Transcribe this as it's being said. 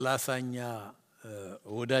ላሳኛ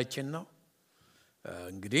ወዳችን ነው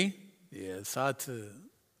እንግዲህ የሰዓት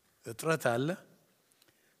እጥረት አለ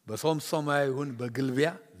በሶምሶማይ ይሁን በግልቢያ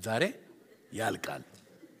ዛሬ ያልቃል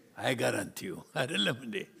አይ ጋራንቲው አይደለም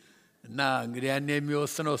እንዴ እና እንግዲህ ያን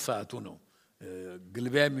የሚወስነው ሰዓቱ ነው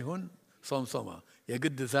ግልቢያም ይሁን ሶምሶማ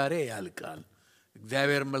የግድ ዛሬ ያልቃል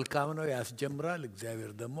እግዚአብሔር መልካም ነው ያስጀምራል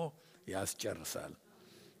እግዚአብሔር ደግሞ ያስጨርሳል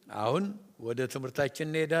አሁን ወደ ትምርታችን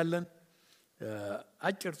እንሄዳለን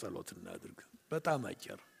አጭር ጸሎት እናድርግ በጣም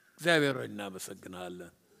አጭር እግዚአብሔር ሆይ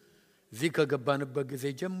እናመሰግናለን እዚህ ከገባንበት ጊዜ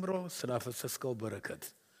ጀምሮ ስላፈሰስከው በረከት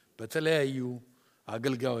በተለያዩ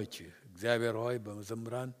አገልጋዮች እግዚአብሔር ሆይ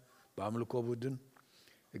በመዘምራን በአምልኮ ቡድን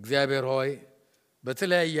እግዚአብሔር ሆይ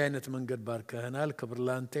በተለያየ አይነት መንገድ ባርከህናል ክብር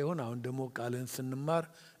ላንተ ይሁን አሁን ደግሞ ቃልን ስንማር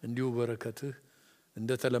እንዲሁ በረከትህ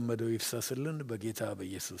እንደተለመደው ይፍሰስልን በጌታ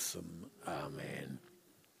በኢየሱስ ስም አሜን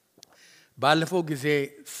ባለፈው ጊዜ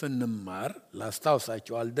ስንማር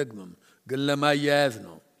ላስታውሳችሁ አልደግምም ግን ለማያያዝ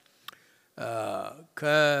ነው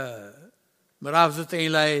ከምዕራፍ 9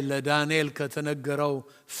 ላይ ለዳንኤል ከተነገረው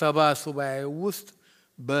 70 ሱባኤ ውስጥ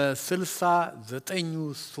በ69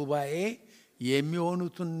 ሱባኤ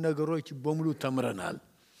የሚሆኑትን ነገሮች በሙሉ ተምረናል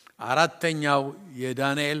አራተኛው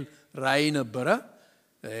የዳንኤል ራእይ ነበረ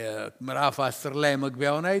ምዕራፍ 10 ላይ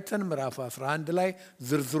መግቢያውን አይተን ምዕራፍ 11 ላይ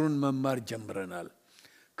ዝርዝሩን መማር ጀምረናል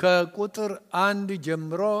ከቁጥር 1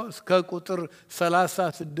 ጀምሮ እስከ ቁጥር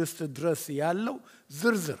 36 ድረስ ያለው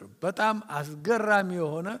ዝርዝር በጣም አስገራሚ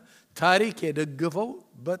የሆነ ታሪክ የደገፈው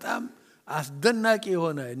በጣም አስደናቂ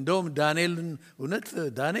የሆነ እንደውም ዳንኤልን እውነት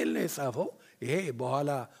ዳንኤል ነው የጻፈው ይሄ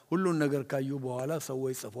በኋላ ሁሉን ነገር ካዩ በኋላ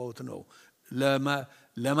ሰዎች ጽፈውት ነው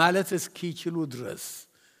ለማለት እስኪችሉ ድረስ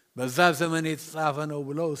በዛ ዘመን የተጻፈ ነው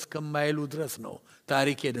ብለው እስከማይሉ ድረስ ነው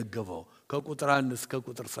ታሪክ የደገፈው ከቁጥር 1 እስከ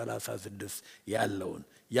ቁጥር 36 ያለውን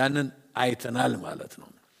ያንን አይተናል ማለት ነው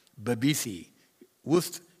በቢሲ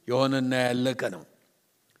ውስጥ የሆነና ያለቀ ነው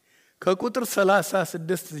ከቁጥር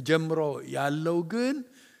 36 ጀምሮ ያለው ግን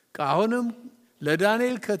ካሁንም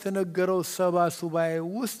ለዳንኤል ከተነገረው 70 ሱባኤ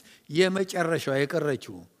ውስጥ የመጨረሻው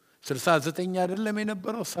የቀረችው 69 አይደለም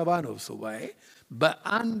የነበረው 70 ነው ሱባኤ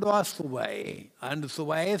በአንዷ ሱባኤ አንድ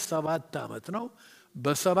ሱባኤ 7 አመት ነው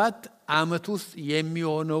በ7 አመት ውስጥ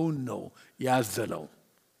የሚሆነው ነው ያዘለው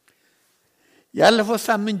ያለፈው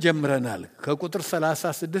ሳምንት ጀምረናል ከቁጥር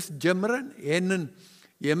 36 ጀምረን ይሄንን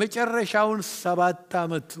የመጨረሻውን 7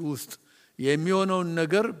 አመት ውስጥ የሚሆነው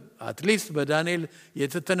ነገር አትሊስት በዳንኤል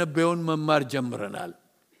የተተነበየውን መማር ጀምረናል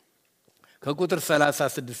ከቁጥር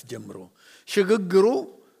 36 ጀምሮ ሽግግሩ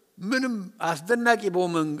ምንም አስደናቂ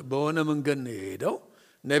በሆነ መንገድ ነው የሄደው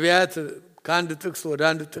ነቢያት ከአንድ ጥቅስ ወደ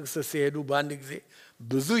አንድ ጥቅስ ሲሄዱ በአንድ ጊዜ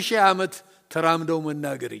ብዙ ሺህ አመት ተራምደው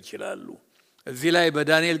መናገር ይችላሉ እዚህ ላይ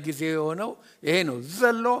በዳንኤል ጊዜ የሆነው ይሄ ነው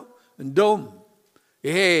ዘሎ እንደውም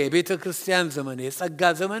ይሄ ቤተክርስቲያን ዘመን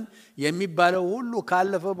የጸጋ ዘመን የሚባለው ሁሉ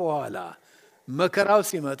ካለፈ በኋላ መከራው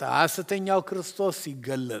ሲመጣ ሐሰተኛው ክርስቶስ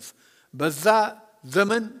ሲገለጽ በዛ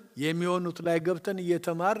ዘመን የሚሆኑት ላይ ገብተን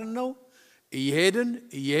እየተማርን ነው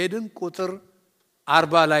እየሄድን ቁጥር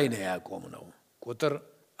 40 ላይ ነው ያቆምነው ቁጥር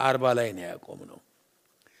 40 ላይ ነው ያቆምነው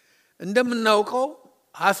እንደምናውቀው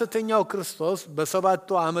ሐሰተኛው ክርስቶስ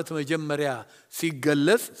በሰባቱ አመት መጀመሪያ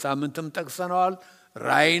ሲገለጽ ሳምንትም ጠቅሰናል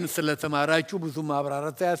ራእይን ስለተማራችሁ ብዙ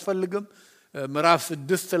ማብራራት አያስፈልግም ምዕራፍ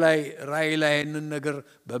 6 ላይ ራእይ ላይ እነን ነገር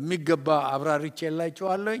በሚገባ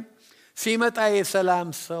አብራርቼላችኋለሁ ሲመጣ የሰላም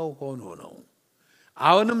ሰው ሆኖ ነው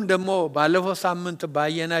አሁንም ደግሞ ባለፈው ሳምንት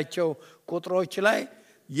ባየናቸው ቁጥሮች ላይ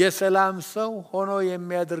የሰላም ሰው ሆኖ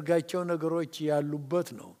የሚያደርጋቸው ነገሮች ያሉበት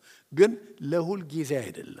ነው ግን ለሁል ጊዜ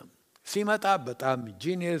አይደለም ሲመጣ በጣም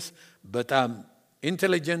ጂኒየስ በጣም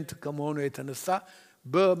ኢንተለጀንት ከመሆኑ የተነሳ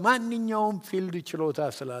በማንኛውም ፊልድ ችሎታ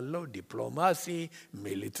ስላለው ዲፕሎማሲ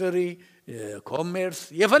ሚሊተሪ ኮሜርስ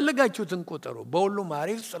የፈለጋችሁትን ቁጥሩ በሁሉም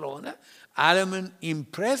አሪፍ ስለሆነ ዓለምን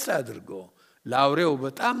ኢምፕሬስ አድርጎ ላውሬው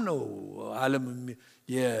በጣም ነው ዓለም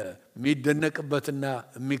የሚደነቅበትና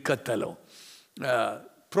የሚከተለው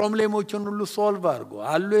ፕሮብሌሞችን ሁሉ ሶልቭ አድርጎ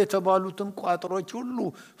አሉ የተባሉትን ቋጥሮች ሁሉ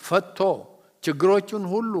ፈቶ ችግሮችን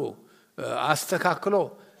ሁሉ አስተካክሎ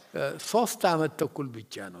 3 አመት ተኩል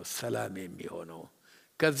ብቻ ነው ሰላም የሚሆነው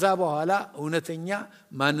ከዛ በኋላ እውነተኛ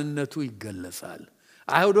ማንነቱ ይገለጻል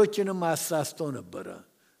አይሁዶችንም አሳስቶ ነበር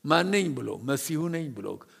ማንነኝ ብሎ መሲሁ ነኝ ብሎ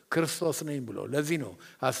ክርስቶስ ነኝ ብሎ ለዚህ ነው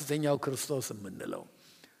ሐሰተኛው ክርስቶስ የምንለው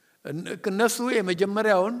እነሱ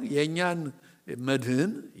የመጀመሪያውን የኛን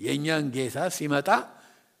መድህን የኛን ጌታ ሲመጣ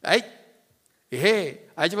አይ ይሄ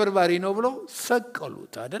አጭበርባሪ ነው ብሎ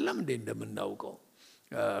ሰቀሉት አይደለም እንዴ እንደምናውቀው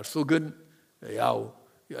እርሱ ግን ያው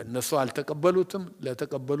እነሱ አልተቀበሉትም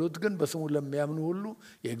ለተቀበሉት ግን በስሙ ለሚያምኑ ሁሉ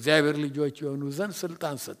የእግዚአብሔር ልጆች የሆኑ ዘንድ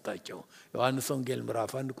ስልጣን ሰጣቸው ዮሐንስ ወንጌል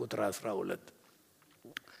ምዕራፍ 1 ቁጥር 12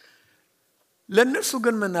 ለነሱ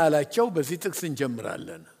ግን ምን አላቸው? በዚህ ጥቅስ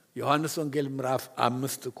እንጀምራለን። ዮሐንስ ወንጌል ምዕራፍ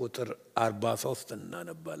 5 ቁጥር 43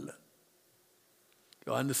 እናነባለን።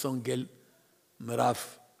 ዮሐንስ ወንጌል ምዕራፍ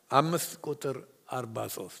 5 ቁጥር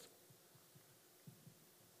 43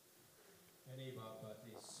 እኔ በአባቴ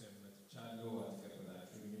ስም መጥቻለሁ፣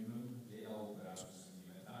 አትቀበላችሁኝም፣ ሌላው በራሱ ስም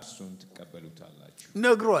ይመጣ እርሱን ትቀበሉታላችሁ።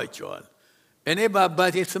 ነግሯቸዋል። እኔ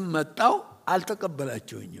በአባቴ ስም መጣው፣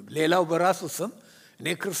 አልተቀበላችሁኝም፣ ሌላው በራሱ ስም እኔ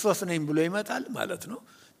ክርስቶስ ነኝ ብሎ ይመጣል ማለት ነው፣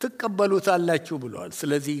 ትቀበሉታላችሁ ብለዋል።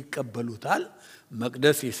 ስለዚህ ይቀበሉታል።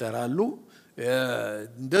 መቅደስ ይሰራሉ።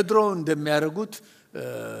 እንደ ድሮ እንደሚያደርጉት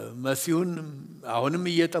መሲሁን አሁንም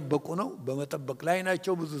እየጠበቁ ነው፣ በመጠበቅ ላይ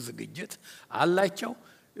ናቸው። ብዙ ዝግጅት አላቸው።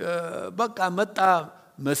 በቃ መጣ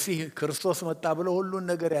መሲህ ክርስቶስ መጣ ብለው ሁሉን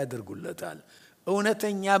ነገር ያደርጉለታል።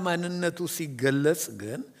 እውነተኛ ማንነቱ ሲገለጽ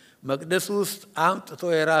ግን መቅደስ ውስጥ አምጥቶ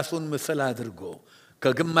የራሱን ምስል አድርጎ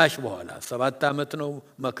ከግማሽ በኋላ 7 ዓመት ነው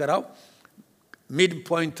መከራው፣ ሚድ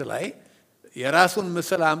ፖይንት ላይ የራሱን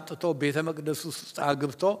ምስል አምጥቶ ቤተ መቅደስ ውስጥ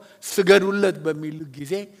አግብቶ ስገዱለት በሚል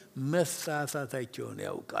ጊዜ መሳሳታቸውን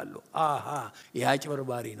ያውቃሉ። አሃ ይህ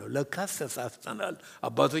አጭበርባሪ ነው፣ ለካስ ተሳስተናል።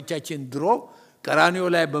 አባቶቻችን ድሮ ቀራንዮ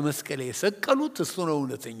ላይ በመስቀል የሰቀሉት እሱ ነው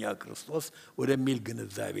እውነተኛ ክርስቶስ ወደሚል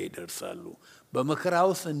ግንዛቤ ይደርሳሉ። በመከራ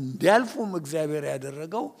ውስጥ እንዲያልፉም እግዚአብሔር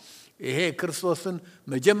ያደረገው ይሄ ክርስቶስን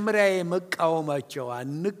መጀመሪያ የመቃወማቸው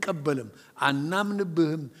አንቀበልም፣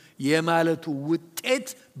 አናምንብህም የማለቱ ውጤት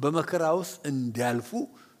በመከራ ውስጥ እንዲያልፉ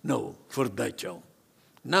ነው ፍርዳቸው።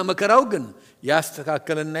 እና መከራው ግን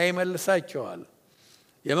ያስተካከልና ይመልሳቸዋል።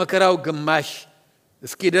 የመከራው ግማሽ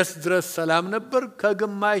እስኪደርስ ድረስ ሰላም ነበር።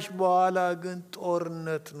 ከግማሽ በኋላ ግን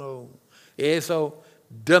ጦርነት ነው። ይሄ ሰው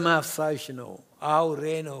ደም አፍሳሽ ነው፣ አውሬ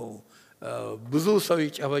ነው። ብዙ ሰው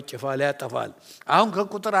ይጨፈጭፋል፣ ያጠፋል። አሁን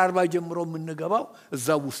ከቁጥር 40 ጀምሮ የምንገባው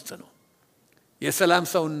እዛው ውስጥ ነው። የሰላም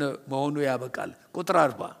ሰው መሆኑ ያበቃል። ቁጥር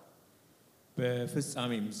 40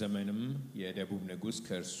 በፍጻሜም ዘመንም የደቡብ ንጉሥ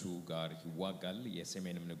ከእርሱ ጋር ይዋጋል፣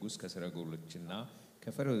 የሰሜንም ንጉሥ ከሰረገሎችና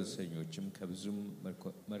ከፈረሰኞችም ከብዙም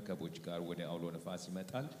መርከቦች ጋር ወደ አውሎ ነፋስ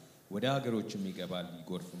ይመጣል፣ ወደ ሀገሮችም ይገባል፣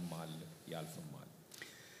 ይጎርፍማል፣ ያልፍማል።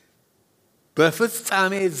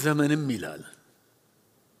 በፍጻሜ ዘመንም ይላል።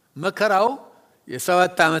 መከራው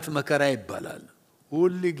የ7 ዓመት መከራ ይባላል።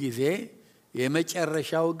 ሁሉ ጊዜ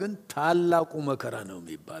የመጨረሻው ግን ታላቁ መከራ ነው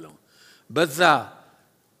የሚባለው። በዛ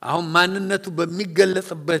አሁን ማንነቱ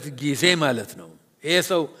በሚገለጽበት ጊዜ ማለት ነው። ይሄ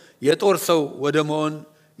ሰው የጦር ሰው ወደ መሆን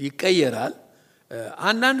ይቀየራል።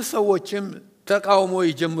 አንዳንድ ሰዎችም ተቃውሞ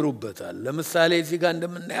ይጀምሩበታል። ለምሳሌ እዚህ ጋር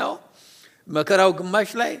እንደምናየው መከራው ግማሽ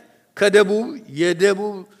ላይ ከደቡብ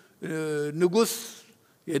የደቡብ ንጉሥ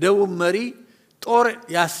የደቡብ መሪ ጦር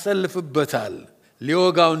ያሰልፍበታል።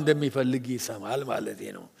 ሊወጋው እንደሚፈልግ ይሰማል ማለት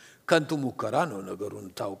ነው። ከንቱ ሙከራ ነው፣ ነገሩን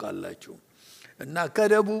ታውቃላችሁ። እና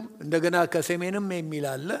ከደቡብ እንደገና ከሰሜንም የሚል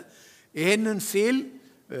አለ። ይሄንን ሲል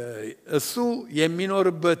እሱ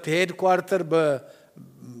የሚኖርበት ሄድኳርተር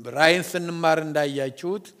በራይን ስንማር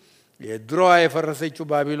እንዳያችሁት የድሮዋ የፈረሰችው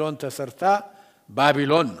ባቢሎን ተሰርታ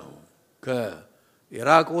ባቢሎን ነው፣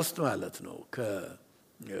 ከኢራቅ ውስጥ ማለት ነው።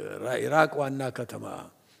 ከኢራቅ ዋና ከተማ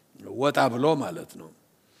ወጣ ብሎ ማለት ነው።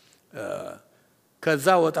 ከዛ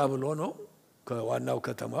ወጣ ብሎ ነው ከዋናው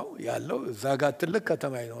ከተማው ያለው። እዛ ጋር ትልቅ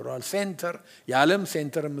ከተማ ይኖረዋል። ሴንተር፣ የዓለም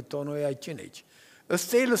ሴንተር የምትሆነው ያቺ ነች።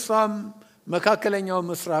 እስቲል እሷም መካከለኛው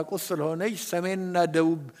ምስራቅ ውስጥ ስለሆነች ሰሜንና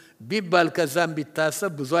ደቡብ ቢባል ከዛም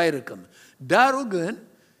ቢታሰብ ብዙ አይርቅም። ዳሩ ግን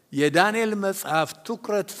የዳንኤል መጽሐፍ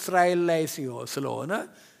ትኩረት እስራኤል ላይ ስለሆነ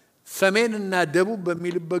ሰሜንና ደቡብ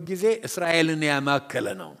በሚልበት ጊዜ እስራኤልን ያማከለ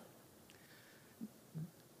ነው።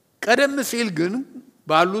 ቀደም ሲል ግን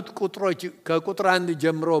ባሉት ቁጥሮች ከቁጥር 1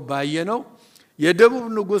 ጀምሮ ባየነው የደቡብ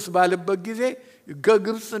ንጉሥ ባለበት ጊዜ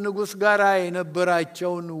ከግብጽ ንጉሥ ጋር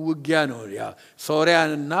የነበራቸውን ውጊያ ነው። ያ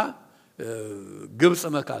ሶሪያንና ግብጽ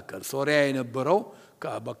መካከል ሶሪያ የነበረው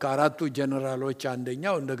ከአራቱ ጀነራሎች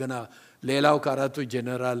አንደኛው፣ እንደገና ሌላው ከአራቱ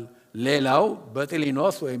ጀነራል ሌላው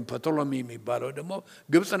በጥሊኖስ ወይም ፕቶሎሚ የሚባለው ደግሞ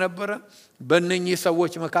ግብጽ ነበረ። በእነኚህ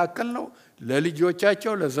ሰዎች መካከል ነው።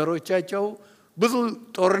 ለልጆቻቸው ለዘሮቻቸው ብዙ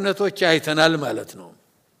ጦርነቶች አይተናል ማለት ነው።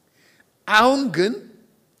 አሁን ግን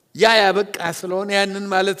ያ ያበቃ ስለሆነ ያንን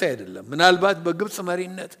ማለት አይደለም። ምናልባት በግብጽ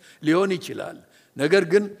መሪነት ሊሆን ይችላል። ነገር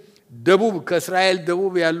ግን ደቡብ ከእስራኤል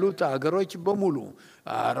ደቡብ ያሉት አገሮች በሙሉ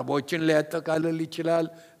አረቦችን ሊያጠቃልል ይችላል።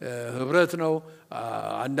 ህብረት ነው።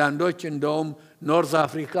 አንዳንዶች እንደውም ኖርዝ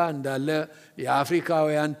አፍሪካ እንዳለ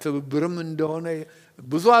የአፍሪካውያን ትብብርም እንደሆነ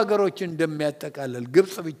ብዙ አገሮችን እንደሚያጠቃልል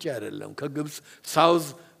ግብጽ ብቻ አይደለም። ከግብጽ ሳውዝ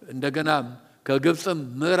እንደገና ከግብጽ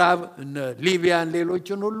ምዕራብ እነ ሊቢያን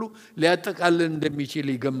ሌሎችን ሁሉ ሊያጠቃልል እንደሚችል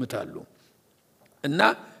ይገምታሉ። እና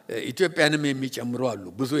ኢትዮጵያንም የሚጨምሩ አሉ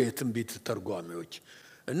ብዙ የትንቢት ተርጓሚዎች።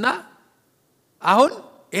 እና አሁን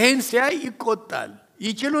ይሄን ሲያይ ይቆጣል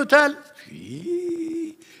ይችሉታል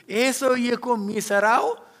ይሄ ሰውዬ እኮ የሚሰራው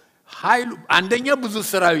ኃይሉ አንደኛ ብዙ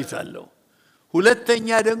ሰራዊት አለው ሁለተኛ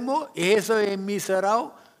ደግሞ ይሄ ሰው የሚሰራው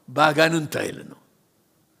ባጋንንት ኃይል ነው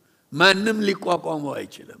ማንም ሊቋቋመው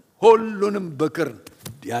አይችልም ሁሉንም በክር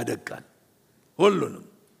ያደቃል ሁሉንም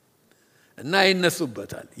እና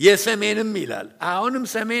ይነሱበታል የሰሜንም ይላል አሁንም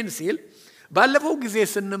ሰሜን ሲል ባለፈው ጊዜ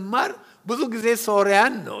ስንማር ብዙ ጊዜ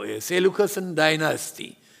ሶሪያን ነው የሴሉከስን ዳይናስቲ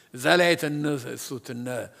እዛ ላይ ተነሱትና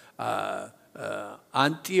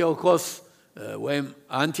አንቲዮኮስ ወይም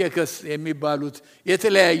አንቲዮከስ የሚባሉት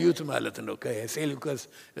የተለያዩት ማለት ነው ከሴሉከስ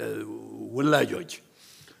ውላጆች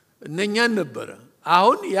እነኛን ነበር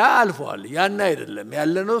አሁን ያ አልፏል ያን አይደለም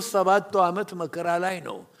ያለነው 7 ዓመት መከራ ላይ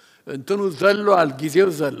ነው እንትኑ ዘሏል ጊዜው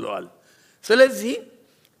ዘሏል ስለዚህ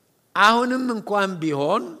አሁንም እንኳን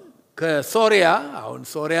ቢሆን ከሶሪያ አሁን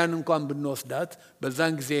ሶሪያን እንኳን ብንወስዳት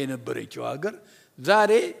በዛን ጊዜ የነበረችው ሀገር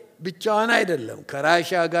ዛሬ ብቻዋን አይደለም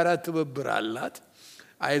ከራሺያ ጋር ትብብር አላት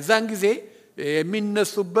አይዛን ጊዜ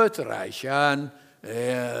የሚነሱበት ራሺያን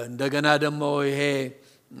እንደገና ደግሞ ይሄ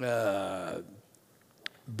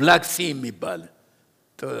ብላክ ሲ የሚባል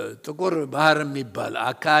ጥቁር ባህር የሚባል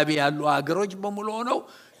አካባቢ ያሉ ሀገሮች በሙሉ ሆነው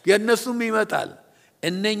የነሱም ይመጣል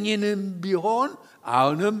እነኚህንም ቢሆን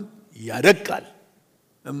አሁንም ያደቃል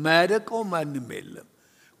የማያደቀው ማንም የለም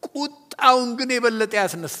ቁጣውን ግን የበለጠ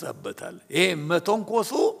ያስነሳበታል ይሄ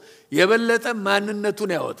መተንኮሱ የበለጠ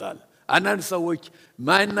ማንነቱን ያወጣል አንዳንድ ሰዎች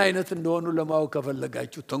ማን አይነት እንደሆኑ ለማወቅ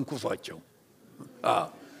ከፈለጋችሁ ተንኩሷቸው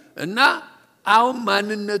እና አሁን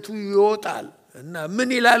ማንነቱ ይወጣል እና ምን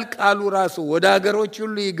ይላል ቃሉ ራሱ ወደ ሀገሮች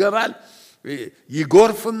ሁሉ ይገባል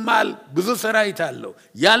ይጎርፍማል ብዙ ሰራዊት አለው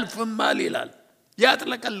ያልፍማል ይላል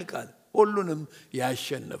ያጥለቀልቃል ሁሉንም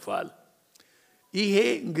ያሸንፋል ይሄ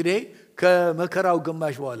እንግዲህ ከመከራው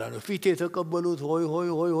ግማሽ በኋላ ነው ፊት የተቀበሉት ሆይ ሆይ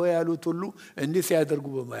ሆይ ሆይ ያሉት ሁሉ እንዲህ ሲያደርጉ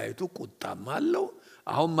በማየቱ ቁጣም አለው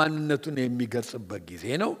አሁን ማንነቱን የሚገልጽበት ጊዜ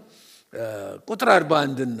ነው ቁጥር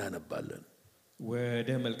 41 እናነባለን ወደ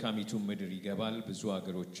መልካሚቱ ምድር ይገባል ብዙ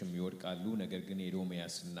ሀገሮችም ይወድቃሉ ነገር ግን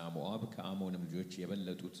ኤዶምያስና ሞዓብ ከአሞንም ልጆች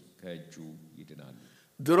የበለጡት ከእጁ ይድናሉ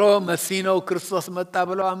ድሮ መሲናው ክርስቶስ መጣ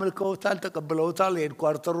ብለው አምልከውታል ተቀበለውታል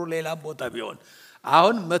ሄድኳርተሩ ሌላ ቦታ ቢሆን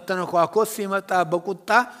አሁን መተነኳኮስ ሲመጣ በቁጣ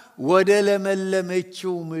ወደ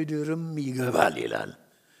ለመለመችው ምድርም ይገባል ይላል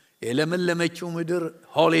የለመለመችው ምድር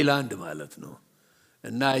ሆሊ ላንድ ማለት ነው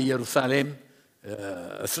እና ኢየሩሳሌም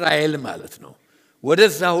እስራኤል ማለት ነው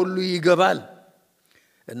ወደዛ ሁሉ ይገባል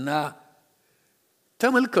እና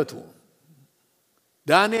ተመልከቱ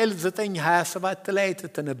ዳንኤል 9:27 ላይ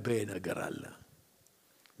የተተነበየ ነገር አለ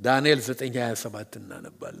ዳንኤል 9:27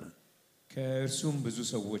 እናነባለን ከእርሱም ብዙ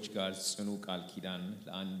ሰዎች ጋር ጽኑ ቃል ኪዳን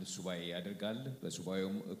ለአንድ ሱባኤ ያደርጋል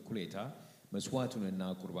በሱባኤውም እኩሌታ መስዋዕቱንና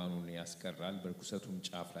ቁርባኑን ያስቀራል በርኩሰቱም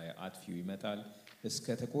ጫፍ ላይ አጥፊው ይመጣል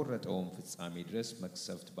እስከ ተቆረጠውም ፍጻሜ ድረስ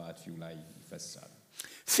መቅሰፍት በአጥፊው ላይ ይፈሳል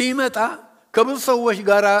ሲመጣ ከብዙ ሰዎች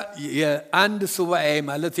ጋር የአንድ ሱባኤ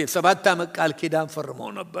ማለት የ7 ዓመት ቃል ኪዳን ፈርመው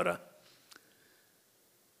ነበር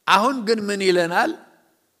አሁን ግን ምን ይለናል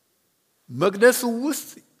መቅደሱ ውስጥ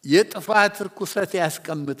የጥፋት ርኩሰት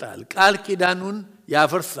ያስቀምጣል ቃል ኪዳኑን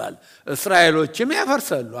ያፈርሳል እስራኤሎችም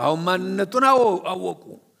ያፈርሳሉ አሁን ማንነቱን አወቁ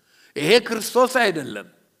ይሄ ክርስቶስ አይደለም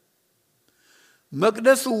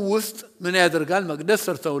መቅደሱ ውስጥ ምን ያደርጋል መቅደስ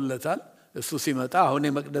ሰርተውለታል እሱ ሲመጣ አሁን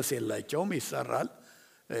የመቅደስ የላቸውም ይሰራል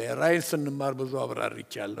ራይን ስንማር ብዙ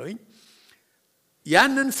አብራርቻለሁኝ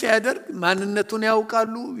ያንን ሲያደርግ ማንነቱን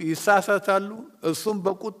ያውቃሉ ይሳሳታሉ እሱም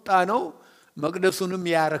በቁጣ ነው መቅደሱንም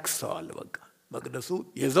ያረክሰዋል በቃ መቅደሱ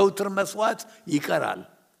የዘውትር መስዋዕት ይቀራል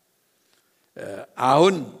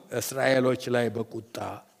አሁን እስራኤሎች ላይ በቁጣ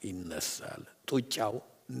ይነሳል ጡጫው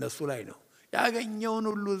እነሱ ላይ ነው ያገኘውን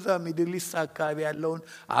ሁሉ እዛ ሚድሊስ አካባቢ ያለውን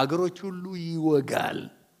አገሮች ሁሉ ይወጋል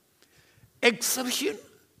ኤክሰፕሽን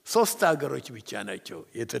 3 አገሮች ብቻ ናቸው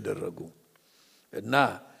የተደረጉ እና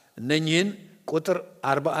እነኚህን ቁጥር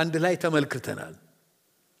 41 ላይ ተመልክተናል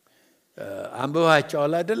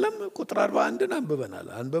አንብባቸዋል አይደለም ቁጥር 41ን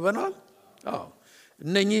አንብበናል አዎ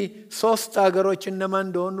እነኚህ 3 አገሮች እነማን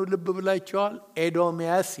እንደሆኑ ልብ ብላችኋል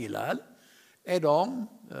ኤዶምያስ ይላል ኤዶም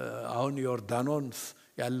አሁን ዮርዳኖስ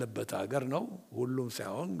ያለበት ሀገር ነው ሁሉም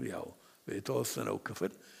ሳይሆን ያው የተወሰነው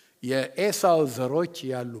ክፍል የኤሳው ዘሮች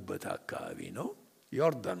ያሉበት አካባቢ ነው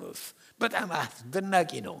ዮርዳኖስ በጣም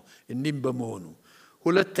አስደናቂ ነው እንዲም በመሆኑ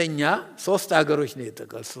ሁለተኛ 3 አገሮች ነው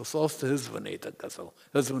የተጠቀሰው 3 ህዝብ ነው የተጠቀሰው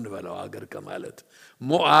ህዝብን በለው ሀገር ከማለት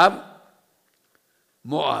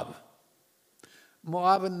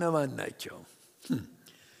ሞዓብ እነማን ናቸው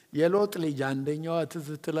የሎጥ ልጅ አንደኛዋ ትዝ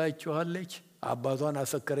ትላችኋለች አባቷን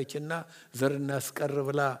አሰከረችና ዘርና አስቀር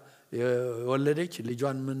ብላ የወለደች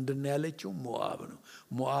ልጇን ምንድነው ያለችው ሞዓብ ነው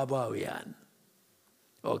ሞዓባውያን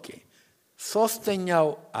ኦኬ ሶስተኛው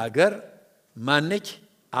አገር ማነች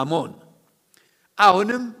አሞን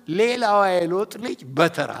አሁንም ሌላው የሎጥ ልጅ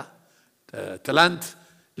በተራ ትላንት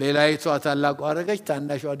ሌላይቷ ታላቋ አረገች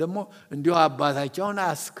ታናሿ ደግሞ እንዲሁ አባታቸውን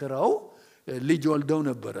አስክረው ልጅ ወልደው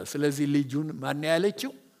ነበር ስለዚህ ልጁን ማን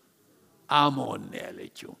ያለችው አሞን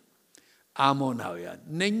ያለችው አሞናውያን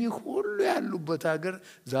እነኚህ ሁሉ ያሉበት ሀገር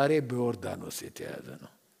ዛሬ በዮርዳኖስ የተያዘ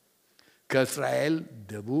ነው ከእስራኤል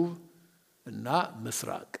ደቡብ እና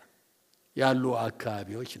ምስራቅ ያሉ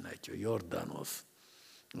አካባቢዎች ናቸው ዮርዳኖስ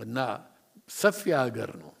እና ሰፊ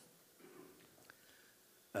ሀገር ነው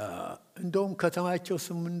እንደውም ከተማቸው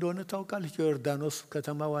ስም እንደሆነ ታውቃለች ዮርዳኖስ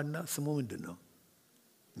ከተማ ዋና ስሙ ምንድነው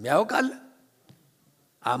የሚያውቃል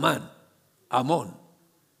አሞን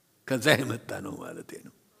ከዛ የመጣ ነው ማለት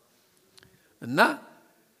ነው እና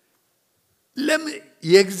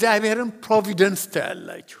የእግዚአብሔርን ፕሮቪደንስ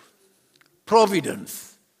ታያላችሁ ፕሮቪደንስ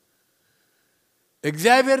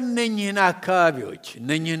እግዚአብሔር እነኚህን አካባቢዎች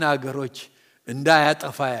እነኚህን አገሮች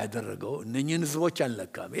እንዳያጠፋ ያደረገው እነኚህን ህዝቦች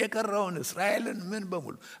አልለካም የቀረውን እስራኤልን ምን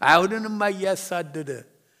በሙሉ አይሁድንም ያሳደደ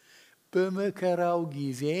በመከራው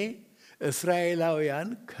ጊዜ እስራኤላውያን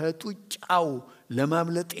ከጡጫው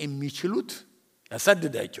ለማምለጥ የሚችሉት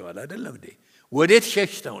ያሳደዳቸዋል አይደለም እንዴ ወዴት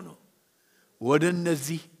ሸሽተው ነው ወደ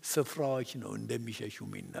እነዚህ ስፍራዎች ነው እንደሚሸሹ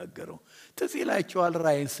የሚናገረው ተዚላቸዋል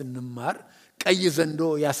ራእይን ስንማር ቀይ ዘንዶ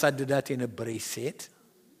ያሳደዳት የነበረች ሴት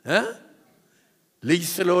ልጅ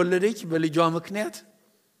ስለወለደች በልጇ ምክንያት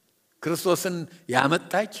ክርስቶስን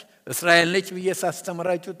ያመጣች እስራኤል ነች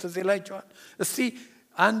በየሳስተምራችሁ ተዚላቸዋል እስቲ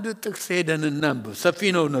አንድ ጥቅስ ሄደን እናንብብ ሰፊ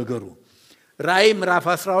ነው ነገሩ ራእይ ምዕራፍ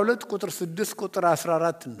 12 ቁጥር 6 ቁጥር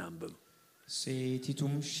 14 እናንብብ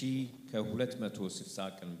ሴቲቱም ከ260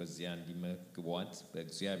 ቀን በዚያ እንዲመግቧት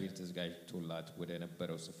በእግዚአብሔር ተዘጋጅቶላት ወደ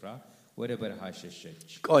ነበረው ስፍራ ወደ በረሃ ሸሸች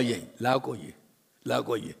ቆየኝ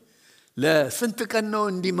ላቆየ ለስንት ቀን ነው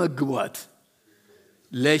እንዲመግቧት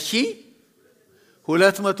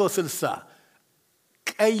ለ260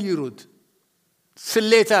 ቀይሩት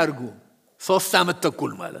ስሌት አድርጉ 3 ዓመት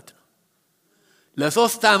ተኩል ማለት ነው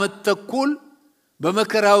ለ3 ዓመት ተኩል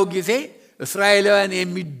በመከራው ጊዜ እስራኤላውያን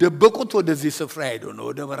የሚደበቁት ወደዚህ ስፍራ ሄደው ነው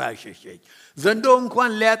ወደ በረሃ ሸሸች ዘንዶ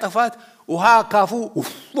እንኳን ሊያጠፋት ውሃ ካፉ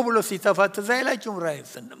ብሎ ሲተፋት ተዛይላችሁ ራእይ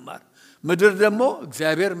ስንማር ምድር ደግሞ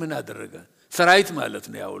እግዚአብሔር ምን አደረገ ሰራዊት ማለት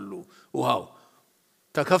ነው ያውሉ ውሃው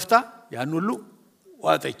ተከፍታ ያን ሁሉ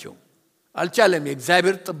ዋጠቸው አልቻለም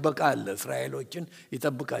የእግዚአብሔር ጥበቃ አለ እስራኤሎችን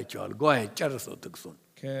ይጠብቃቸዋል ጎይ ጨርሰው ጥቅሱን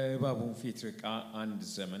ከባቡን ፊት ርቃ አንድ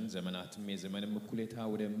ዘመናትም የዘመንም እኩሌታ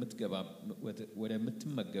ወደ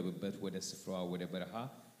ምትመገብበት ወደ ስፍራዋ ወደ በረሃ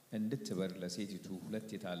እንድትበር ለሴቲቱ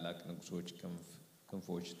 2 የታላቅ ንጉሶች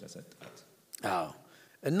ክንፎች ተሰጣት አዎ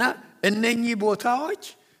እና እነኚህ ቦታዎች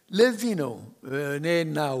ለዚህ ነው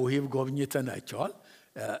እኔና ውሂብ ጎብኝተናቸዋል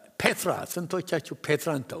ፔትራ ስንቶቻችሁ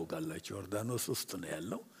ፔትራን ታውቃላችሁ ዮርዳኖስ ውስጥ ነው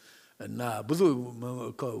ያለው እና ብዙ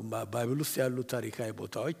ባይብል ውስጥ ያሉ ታሪካዊ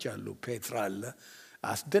ቦታዎች አሉ ፔትራ አለ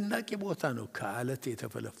አስደናቂ ቦታ ነው ከአለት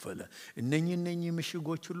የተፈለፈለ እነኚህ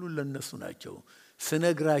ምሽጎች ሁሉ ለነሱ ናቸው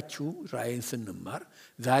ስነግራችሁ ራእይን ስንማር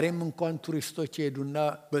ዛሬም እንኳን ቱሪስቶች ሄዱና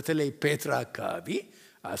በተለይ ፔትራ አካባቢ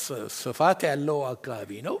ስፋት ያለው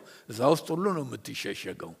አካባቢ ነው እዛ ውስጥ ሁሉ ነው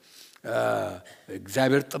የምትሸሸገው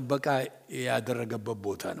እግዚአብሔር ጥበቃ ያደረገበት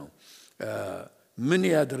ቦታ ነው ምን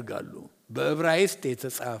ያደርጋሉ በዕብራይስጥ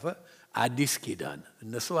የተጻፈ አዲስ ኪዳን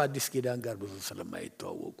እነሱ አዲስ ኪዳን ጋር ብዙ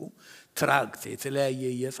ስለማይተዋወቁ ትራክት የተለያየ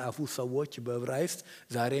የጻፉ ሰዎች በዕብራይስጥ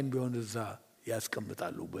ዛሬም ቢሆን እዛ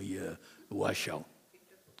ያስቀምጣሉ በየዋሻው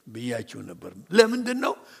ብያችሁ ነበር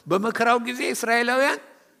ለምንድነው በመከራው ጊዜ እስራኤላውያን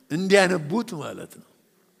እንዲያነቡት ማለት ነው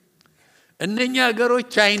እነኛ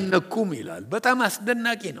ሀገሮች አይነኩም ይላል በጣም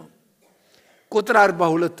አስደናቂ ነው ቁጥር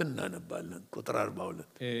 42 እናነባለን ቁጥር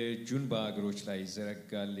 42 እጁን በአገሮች ላይ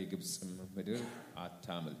ይዘረጋል የግብጽም ምድር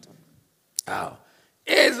አታመልጥም አዎ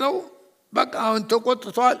ኤዘው በቃ አሁን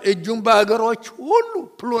ተቆጥቷል እጁን በአገሮች ሁሉ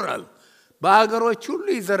ፕሉራል በአገሮች ሁሉ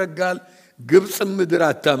ይዘረጋል ግብጽም ምድር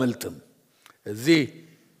አታመልጥም እዚህ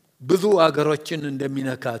ብዙ አገሮችን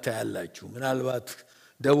እንደሚነካታ ያላችሁ ምናልባት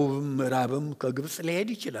ደቡብም ምዕራብም ከግብጽ ሊሄድ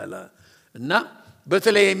ይችላል እና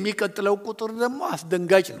በተለይ የሚቀጥለው ቁጥር ደግሞ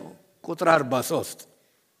አስደንጋጭ ነው ቁጥር 43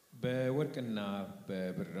 በወርቅና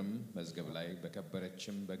በብርም መዝገብ ላይ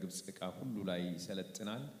በከበረችም በግብጽ ዕቃ ሁሉ ላይ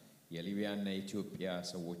ይሰለጥናል የሊቢያና የኢትዮጵያ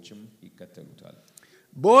ሰዎችም ይከተሉታል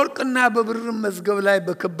በወርቅና በብርም መዝገብ ላይ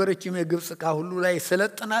በከበረችም የግብጽ ዕቃ ሁሉ ላይ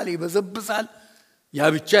ይሰለጥናል ይበዘብሳል ያ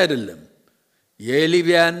ብቻ አይደለም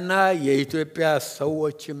የሊቢያና የኢትዮጵያ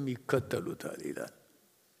ሰዎችም ይከተሉታል ይላል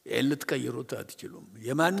የልት ከይሩት አትችሉም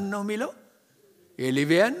የማን ነው የሚለው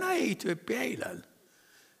የሊቢያና የኢትዮጵያ ይላል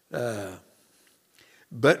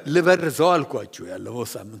ልበርዘው አልኳችሁ ያለው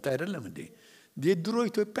ሳምንት አይደለም እንዴ የድሮ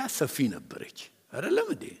ኢትዮጵያ ሰፊ ነበረች አይደለም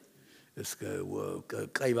እንዴ እስከ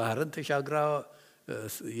ቀይ ባህርን ተሻግራ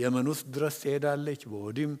የመን ውስጥ ድረስ ትሄዳለች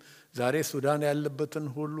በወዲም ዛሬ ሱዳን ያለበትን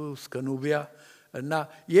ሁሉ እስከ ኑቢያ እና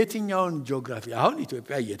የትኛውን ጂኦግራፊ አሁን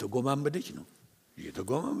ኢትዮጵያ እየተጎማመደች ነው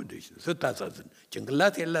ስታሳዝን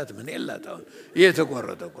ጭንቅላት የላት ምን የላት አሁን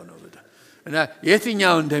እየተቆረጠ ነው በጣም እና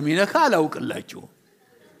የትኛው እንደሚነካ አላውቅላችሁ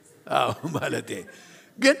አዎ ማለቴ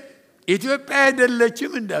ግን ኢትዮጵያ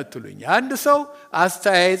አይደለችም እንዳትሉኝ አንድ ሰው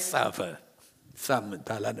አስተያየት ጻፈ ሳምንት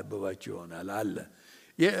አላነበባችሁ ይሆናል አለ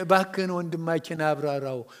የባክን ወንድማችን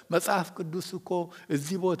አብራራው መጽሐፍ ቅዱስ እኮ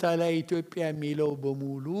እዚህ ቦታ ላይ ኢትዮጵያ የሚለው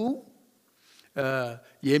በሙሉ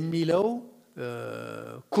የሚለው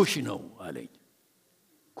ኩሽ ነው አለኝ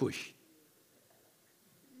ኩሽ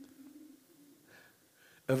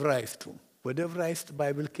ዕብራይስጡ ወደ ዕብራይስጥ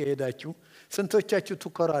ባይብል ከሄዳችሁ ስንቶቻችሁ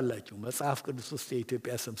ትኮራላችሁ መጽሐፍ ቅዱስ ውስጥ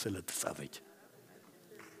የኢትዮጵያ ስም ስለተጻፈች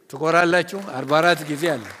ትኮራላችሁ 44 ጊዜ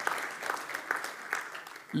አለ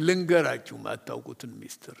ልንገራችሁ ማታውቁትን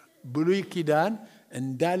ሚስጥር ብሉይ ኪዳን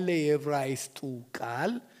እንዳለ የዕብራይስጡ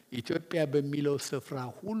ቃል ኢትዮጵያ በሚለው ስፍራ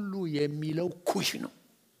ሁሉ የሚለው ኩሽ ነው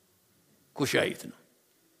ኩሻይት ነው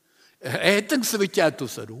ጥቅስ ብቻ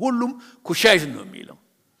አትወሰዱ ሁሉም ኩሻይት ነው የሚለው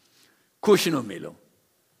ኩሽ ነው የሚለው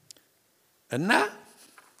እና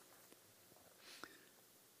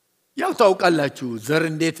ያው ታውቃላችሁ ዘር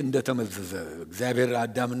እንዴት እንደተመዘዘ እግዚአብሔር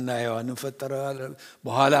አዳምና ሔዋንን ፈጠረ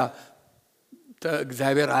በኋላ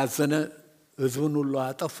እግዚአብሔር አዘነ ህዝቡን ሁሉ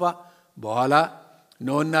አጠፋ በኋላ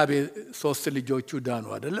ኖህና ሶስት ልጆቹ ዳኑ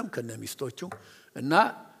አይደለም ከነሚስቶቹ እና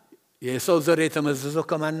የሰው ዘር የተመዘዘው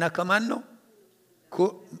ከማንና ከማን ነው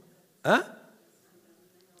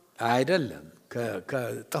አይደለም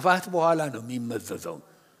ከጥፋት በኋላ ነው የሚመዘዘው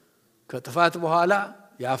ከጥፋት በኋላ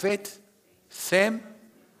ያፌት ሴም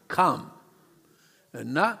ካም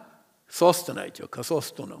እና ሶስት ናቸው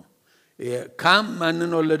ከሶስቱ ነው ካም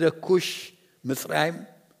ማንን ወለደ ኩሽ ምጽራይም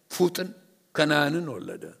ፉጥን ከናንን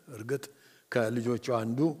ወለደ እርግጥ ከልጆቹ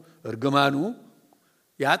አንዱ እርግማኑ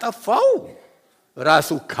ያጠፋው ራሱ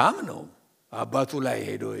ካም ነው አባቱ ላይ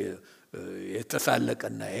ሄዶ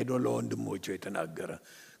የተሳለቀና ሄዶ ለወንድሞቹ የተናገረ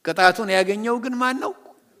ቅጣቱን ያገኘው ግን ማን ነው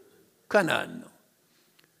ከናን ነው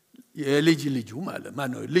የልጁ ማለት ማን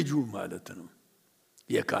ነው ልጁ ማለት ነው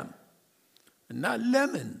የካም እና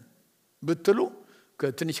ለምን ብትሉ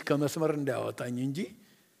ከትንሽ ከመስመር እንዳያወጣኝ እንጂ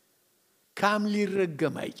ካም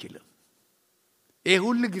ሊረገም አይችልም ይሄ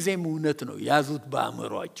ሁሉ ጊዜም እውነት ነው ያዙት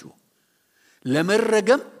በአእምሮአችሁ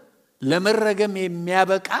ለመረገም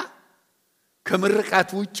የሚያበቃ ከምርቃት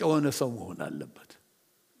ውጭ የሆነ ሰው መሆን አለበት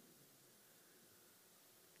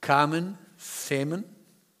ካምን ሴምን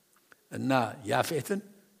እና ያፌትን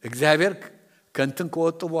እግዚአብሔር ከንትን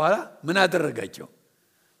ከወጡ በኋላ ምን አደረጋቸው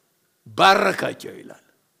ባረካቸው ይላል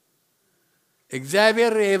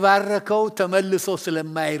እግዚአብሔር የባረከው ተመልሶ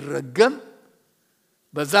ስለማይረገም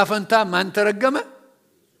በዛ ፈንታ ማን ተረገመ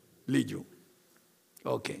ልጁ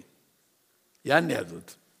ኦኬ ያን ያዙት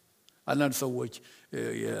አንዳንድ ሰዎች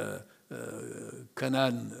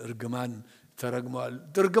የከናን እርግማን ተረግመዋል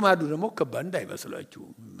እርግማዱ ደግሞ ከባድ እንዳይመስላችሁ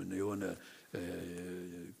ምን የሆነ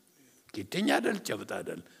ቂጥኛ አይደል ጨብጥ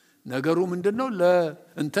አይደል ነገሩ ምንድነው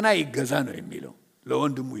ለእንትና ይገዛ ነው የሚለው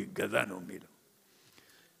ለወንድሙ ይገዛ ነው የሚለው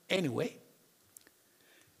anyway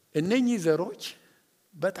እነኚህ ዘሮች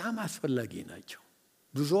በጣም አስፈላጊ ናቸው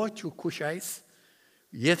ብዙዎቹ ኩሻይስ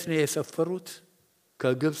የት ነው የሰፈሩት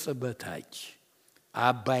ከግብጽ በታች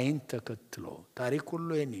አባይን ተከትሎ ታሪክ ሁሉ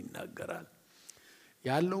ይናገራል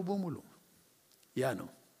ያለው በሙሉ ያ ነው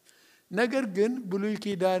ነገር ግን ብሉይ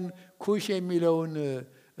ኪዳን ኩሽ የሚለውን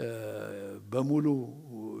በሙሉ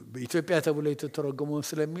በኢትዮጵያ ተብሎ የተተረጎመው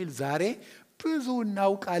ስለሚል ዛሬ ብዙ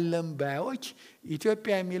እናውቃለን ባዮች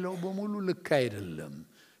ኢትዮጵያ የሚለው በሙሉ ልክ አይደለም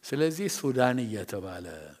ስለዚህ ሱዳን እየተባለ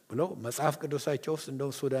ብለው መጽሐፍ ቅዱሳቸው ውስጥ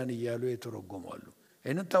እንደው ሱዳን እያሉ የተረጎማሉ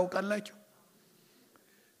እነን ታውቃላችሁ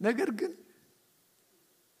ነገር ግን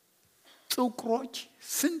ጥቁሮች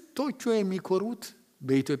ስንቶቹ የሚኮሩት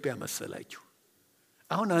በኢትዮጵያ መሰላችሁ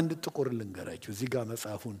አሁን አንድ ጥቁር ልንገራችሁ እዚህ ጋር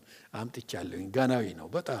መጽሐፉን አምጥቻለሁ ጋናዊ ነው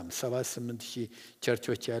በጣም 7-8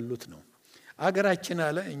 ቸርቾች ያሉት ነው አገራችን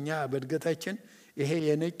አለ እኛ በእድገታችን ይሄ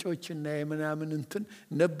የነጮችና የምናምን እንትን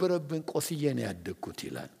ነበረብን ቆስየን ያደኩት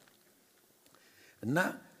ይላል እና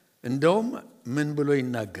እንደውም ምን ብሎ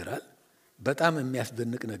ይናገራል በጣም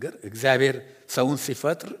የሚያስደንቅ ነገር እግዚአብሔር ሰውን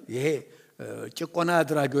ሲፈጥር ይሄ ጭቆና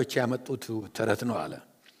አድራጊዎች ያመጡት ተረት ነው አለ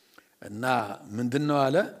እና ምንድነው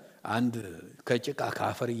አለ አንድ ከጭቃ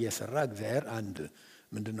ካፈር እየሰራ እግዚአብሔር አንድ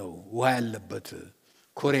ምንድነው ውሃ ያለበት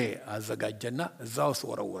ኩሬ አዘጋጀና እዛው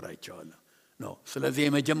ወረወራቸው አለ ነው ስለዚህ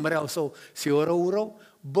የመጀመሪያው ሰው ሲወረውረው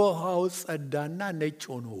በውሃው ጸዳና ነጭ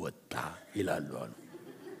ሆኖ ወጣ ይላሉ አሉ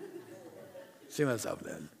ሲመጻፍ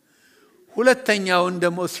ላይ አለ ሁለተኛውን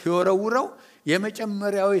ደግሞ ሲወረውረው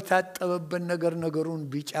የመጨመሪያው የታጠበበት ነገሩን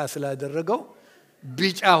ቢጫ ስላደረገው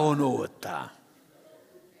ቢጫ ሆኖ ወጣ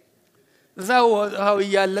እዛው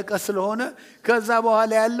ያለቀ ስለሆነ ከዛ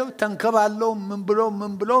በኋላ ያለው ተንከባለው ምን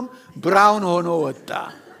ብሎም ብራውን ሆኖ ወጣ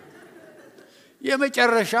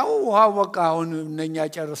የመጨረሻው ውሃው በቃ አሁን እነኛ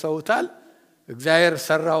ጨርሰውታል እግዚአብሔር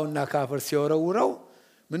ሰራውና ካፈር ሲወረውረው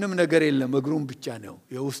ምንም ነገር የለም እግሩን ብቻ ነው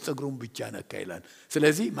የውስጥ እግሩን ብቻ ነካ ይላል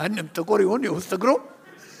ስለዚህ ማንንም ጥቁር ይሁን የውስጥ እግሩ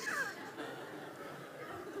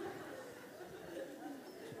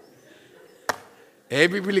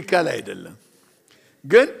ቢብሊካል አይደለም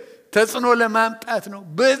ግን ተጽኖ ለማምጣት ነው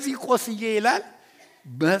በዚህ ቆስዬ ይላል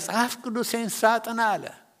መጽሐፍ ቅዱስን ሳጥና አለ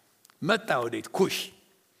መጣ ወዴት ኩሽ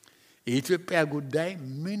የኢትዮጵያ ጉዳይ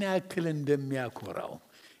ምን ያክል እንደሚያኮራው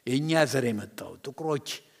የኛ ዘር የመጣው ጥቁሮች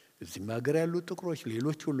እዚህ ማገር ያሉ ጥቁሮች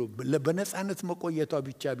ሌሎች ሁሉ በነፃነት መቆየቷ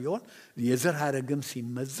ብቻ ቢሆን የዘር ሐረግም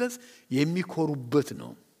ሲመዘዝ የሚኮሩበት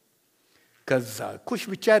ነው ከዛ ኩሽ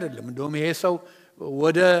ብቻ አይደለም እንደውም ይሄ ሰው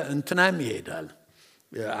ወደ እንትናም ይሄዳል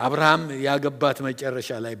አብርሃም ያገባት መጨረሻ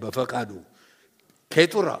ላይ በፈቃዱ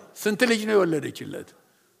ኬጡራ ስንት ልጅ ነው የወለደችለት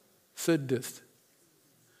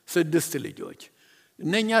 6 ልጆች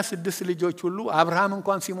እነኛ 6 ልጆች ሁሉ አብርሃም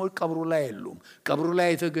እንኳን ሲሞት ቀብሩ ላይ የሉም ቀብሩ ላይ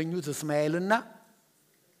የተገኙት እስማኤልና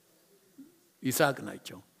ይስሐቅ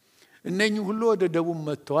ናቸው እነኚህ ሁሉ ወደ ደቡብ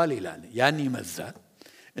መጥተዋል ይላል ያን ይመዛል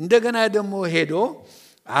እንደገና ደግሞ ሄዶ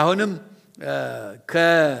አሁንም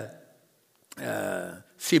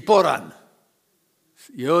ከሲፖራን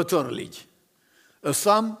የዮቶር ልጅ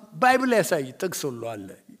እሷም ባይብል ያሳይ ጥቅስ ሁሉ አለ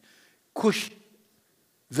ኩሽ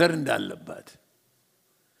ዘር እንዳለባት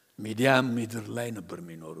ሚዲያም ምድር ላይ ነበር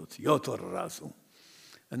የሚኖሩት ዮቶር ራሱ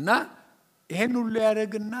እና ይሄን ሁሉ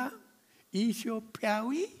ያደርግና ኢትዮጵያዊ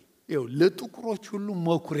ለጥቁሮች ሁሉ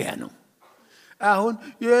መኩሪያ ነው አሁን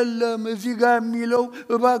የለም እዚህ ጋር የሚለው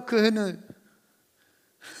እባክህን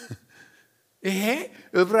ይሄ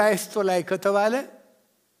ዕብራይስጥ ላይ ከተባለ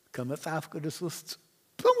ከመጽሐፍ ቅዱስ ውስጥ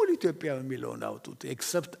በሙሉ ኢትዮጵያ የሚለውን አውጡት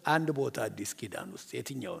ኤክሰፕት አንድ ቦታ አዲስ ኪዳን ውስጥ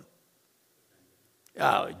የትኛውን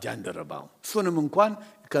ጃንደረባው እሱንም እንኳን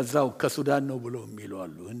ከዛው ከሱዳን ነው ብሎ የሚሉ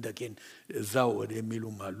አሉ እንደከን እዛው ወደ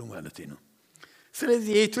የሚሉም አሉ ማለት ነው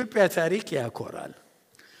ስለዚህ የኢትዮጵያ ታሪክ ያኮራል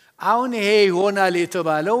አሁን ይሄ ይሆናል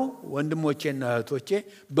የተባለው ወንድሞቼና እህቶቼ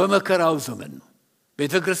በመከራው ዘመን ነው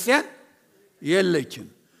ቤተክርስቲያን የለችም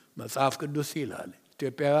መጽሐፍ ቅዱስ ይላል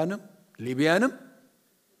ኢትዮጵያውያንም ሊቢያንም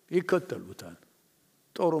ይከተሉታል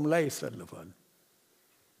ጦሩም ላይ ይሰለፋሉ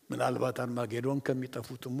ምናልባት አርማጌዶን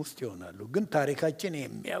ከሚጠፉትም ውስጥ ይሆናሉ ግን ታሪካችን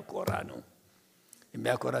የሚያኮራ ነው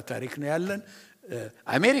የሚያኮራ ታሪክ ነው ያለን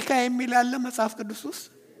አሜሪካ የሚል አለ መጽሐፍ ቅዱስ ውስጥ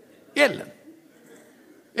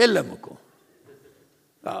የለም እኮ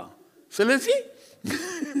ስለዚህ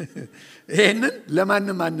ይሄንን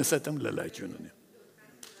ለማንም አንሰጥም ለላችሁ ነው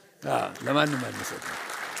ለማንም አንሰጥም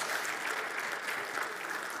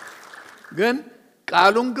ግን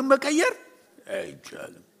ቃሉን ግን መቀየር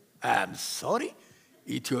አይቻልም I'm sorry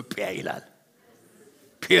ኢትዮጵያ ይላል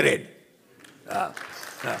ፒሪየድ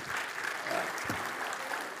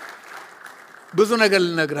ብዙ ነገር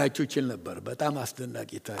ልነግራችሁ ይችል ነበር በጣም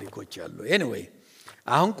አስደናቂ ታሪኮች አሉ anyway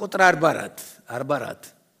አሁን ቁጥር 44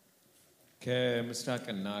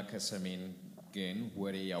 ከምስራቅና ከሰሜን ግን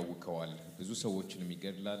ወሬ ያውከዋል ብዙ ሰዎችን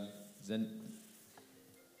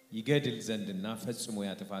ይገድል ዘንድና ፈጽሞ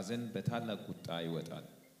ያጠፋ ዘንድ በታላቅ ቁጣ ይወጣል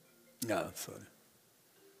sorry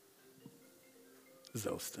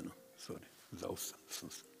ዘውስት ነው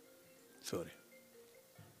sorry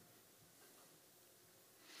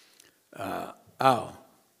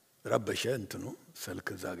ረበሸ እንትኑ ስልክ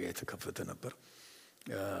ዛጋ የተከፈተ ነበር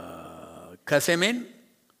ከሰሜን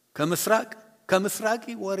ከምስራቅ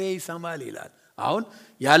ወሬ ይሰማል ይላል አሁን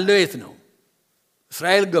ያለው የት ነው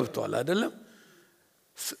እስራኤል ገብቷል አይደለም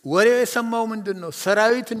ወሬው የሰማው ምንድነው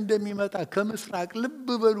ሰራዊት እንደሚመጣ ከምስራቅ ልብ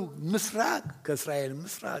በሉ ምስራቅ ከእስራኤል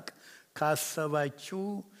ምስራቅ ካሰባችሁ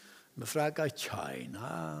ምስራቅ ቻይና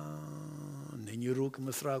ንኝሩቅ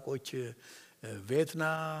ምስራቆች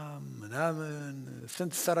ቪየትናም ምናምን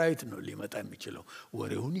ስንት ሰራዊት ነው ሊመጣ የሚችለው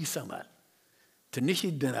ወሬውን ይሰማል ትንሽ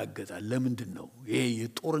ይደናገጣል ለምንድነው ይሄ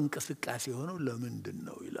የጦር እንቅስቃሴ ሆነው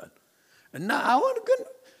ለምንድነው ይላል እና አሁን ግን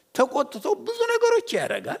ተቆጥቶ ብዙ ነገሮች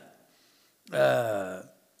ያደርጋል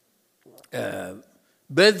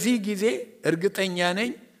በዚህ ጊዜ እርግጠኛ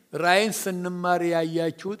ነኝ ራእይን ስንማር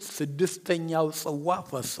ያያችሁት ስድስተኛው ጽዋ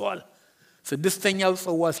ፈሷል ስድስተኛው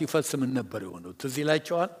ጽዋ ሲፈስ ምን ነበር የሆነው ትዝ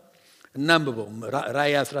ይላችኋል እናንብበው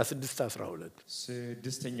ራእይ 16:12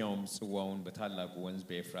 ስድስተኛውም ጽዋውን በታላቁ ወንዝ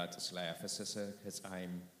በኤፍራጥስ ላይ አፈሰሰ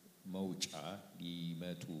ከፀሐይም መውጫ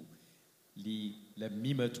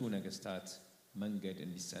ለሚመጡ ነገስታት መንገድ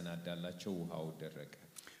እንዲሰናዳላቸው ውሃው ደረቀ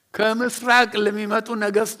ከምስራቅ ለሚመጡ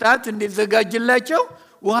ነገስታት እንዲዘጋጅላቸው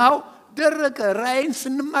ውሃው ደረቀ ራእይን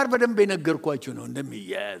ስንማር በደንብ የነገርኳችሁ ነው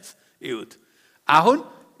እንደሚያያዝ እዩት አሁን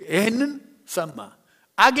ይሄንን ሰማ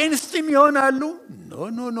አጌንስትም ይሆናሉ ኖ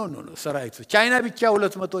ሰራዊቱ ቻይና ብቻ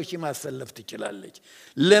 200 ሺህ ማሰለፍ ትችላለች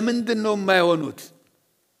ለምንድን ነው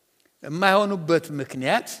የማይሆኑበት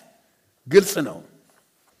ምክንያት ግልጽ ነው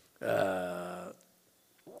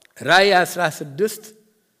ራእይ 16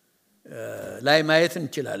 ላይ ማየት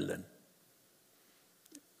እንችላለን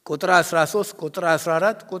ቁጥር 13 ቁጥር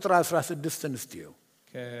 14 ቁጥር 16 እንስቲው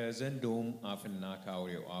ከዘንዶም አፍና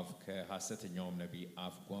ከአውሬው አፍ ከሐሰተኛውም ነቢይ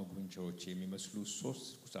አፍ ጓጉንቸሮች የሚመስሉ 3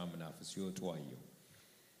 ርኩሳን መናፍስት ሲወጡ አየሁ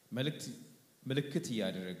ምልክት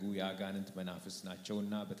ያደረጉ የአጋንንት መናፍስት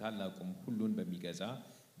ናቸውና በታላቁም ሁሉን በሚገዛ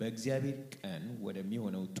በእግዚአብሔር ቀን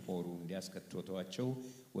ወደሚሆነው ጦሩ እንዲያስከትቷቸው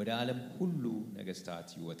ወደ ዓለም ሁሉ ነገስታት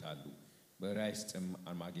ይወጣሉ በዕብራይስጥም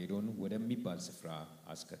አርማጌዶን ወደሚባል ስፍራ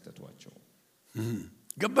አስከተቷቸው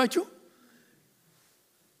ገባችሁ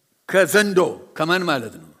ከዘንዶ ከማን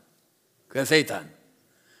ማለት ነው ከሰይጣን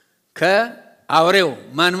ከአውሬው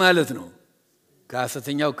ማን ማለት ነው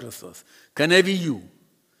ከሐሰተኛው ክርስቶስ ከነቢዩ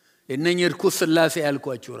እነኚህ ርኩስ ሥላሴ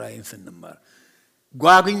ያልኳችሁ ራእይን ስንማር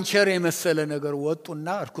ጓጉንቸር የመሰለ ነገር ወጡና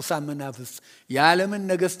ርኩሳን መናፍስት የዓለምን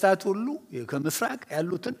ነገስታት ሁሉ ከምስራቅ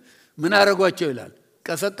ያሉትን ምን አረጋቸው ይላል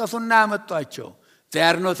ቀሰቀሱና አመጧቸው they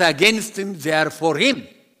are not against him they are for him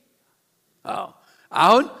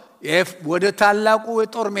አሁን ወደ ታላቁ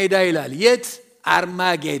የጦር ሜዳ ይላል የት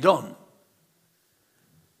አርማጌዶን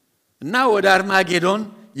እና ወደ አርማጌዶን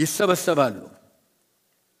ይሰበሰባሉ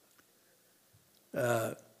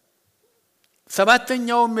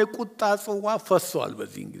ሰባተኛውም የቁጣ ጽዋ ፈሷል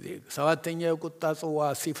በዚህ ጊዜ ሰባተኛው የቁጣ ጽዋ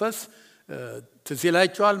ሲፈስ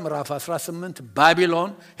ትዝላችኋል ምዕራፍ 18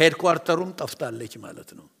 ባቢሎን ሄድኳርተሩም ጠፍታለች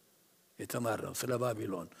ማለት ነው የተማረው ስለ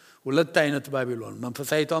ባቢሎን ሁለት አይነት ባቢሎን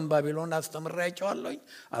መንፈሳዊቷን ባቢሎን አስተምራያቸዋለሁ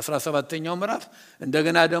 17ኛው ምዕራፍ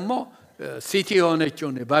እንደገና ደግሞ ሲቲ የሆነችው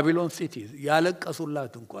ባቢሎን ሲቲ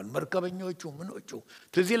ያለቀሱላት እንኳን መርከበኞቹ ምኖቹ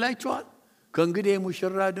ትዝላችኋል ከእንግዲህ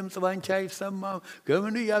ሙሽራ ድምጽ ባንቺ አይሰማም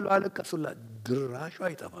ከምን ይያሉ አለቀሱላት ድራሹ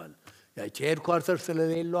አይጠፋል ያቺ ሄድኳርተር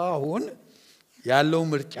ስለሌለው አሁን ያለው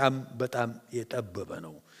ምርጫም በጣም የጠበበ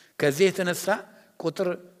ነው ከዚህ የተነሳ ቁጥር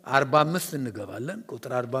 45 እንገባለን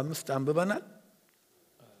ቁጥር 45 አንብበናል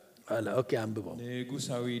ኦኬ አንብበው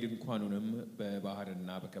ንጉሳዊ ድንኳኑንም በባህርና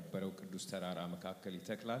በከበረው ቅዱስ ተራራ መካከል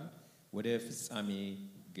ይተክላል ወደ ፍጻሜ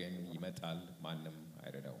ግን ይመጣል ማንም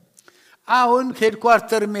አይረዳው አሁን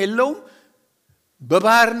ሄድኳርተርም የለውም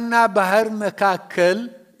በባህርና ባህር መካከል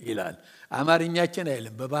ይላል አማርኛችን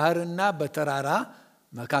አይልም በባህርና በተራራ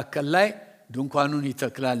መካከል ላይ ድንኳኑን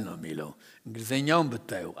ይተክላል ነው የሚለው እንግሊዘኛውን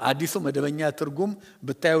ብታዩ አዲሱ መደበኛ ትርጉም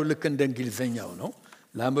ብታዩ ልክ እንደ እንግሊዘኛው ነው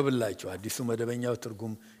ላምብብላችሁ አዲሱ መደበኛው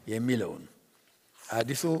ትርጉም የሚለውን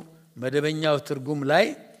አዲሱ መደበኛው ትርጉም ላይ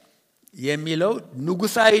የሚለው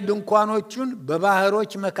ንጉሳዊ ድንኳኖቹን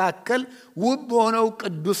በባህሮች መካከል ውብ ሆነው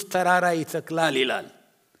ቅዱስ ተራራ ይተክላል ይላል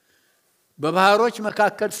በባህሮች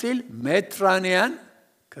መካከል ሲል ሜዲትራኒያን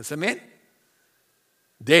ከሰሜን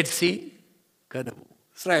ዴድ ሲ ከደቡብ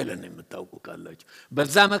እስራኤልን የምታውቁ ካላችሁ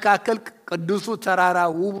በዛ መካከል ቅዱሱ ተራራ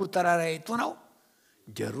ውቡ ተራራ የቱ ነው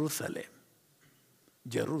ጀሩሳሌም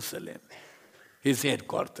his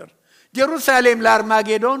headquarter ጀሩሳሌም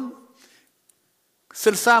ለአርማጌዶን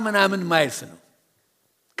 60 ምናምን ማይልስ ነው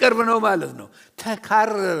ቅርብ ነው ማለት ነው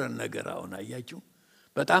ተካረረ ነገር አሁን አያችሁ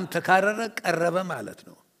በጣም ተካረረ ቀረበ ማለት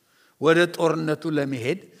ነው ወደ ጦርነቱ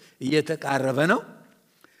ለመሄድ እየተቃረበ ነው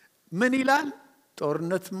ምን ይላል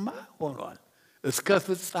ጦርነትማ ሆኗል እስከ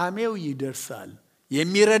ፍጻሜው ይደርሳል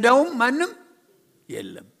የሚረዳውም ማንም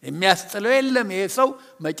የለም የሚያስጥለው የለም ይሄ ሰው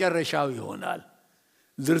መጨረሻው ይሆናል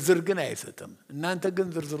ዝርዝር ግን አይሰጥም እናንተ ግን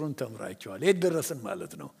ዝርዝሩን ተምራችኋል የደረስን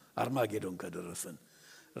ማለት ነው አርማጌዶን ከደረስን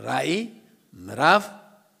ራእይ ምዕራፍ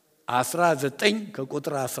 19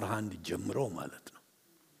 ከቁጥር 11 ጀምሮ ማለት ነው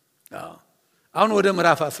አሁን ወደ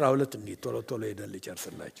ምዕራፍ 12 እንዴ ቶሎ ሄደን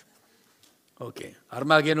ልጨርስላችሁ ኦኬ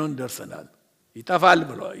አርማጌዶን ደርሰናል ይጠፋል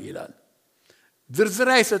ብሎ ይላል ዝርዝር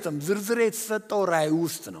አይሰጥም ዝርዝር የተሰጠው ራእይ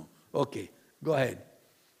ውስጥ ነው ኦኬ go ahead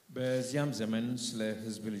በዚያም ዘመን ስለ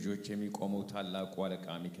ህዝብ ልጆች የሚቆመው ታላቁ አለቃ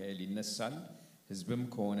ሚካኤል ይነሳል ህዝብም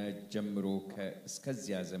ከሆነ ጀምሮ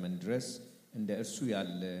እስከዚያ ዘመን ድረስ እንደ እርሱ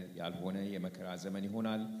ያልሆነ የመከራ ዘመን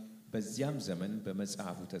ይሆናል በዚያም ዘመን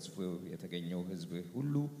በመጽሐፉ ተጽፎ የተገኘው ህዝብ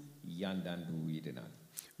ሁሉ እያንዳንዱ ይድናል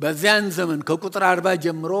በዚያን ዘመን ከቁጥር 40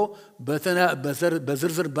 ጀምሮ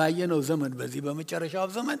በዝርዝር ባየነው ዘመን በዚህ በመጨረሻው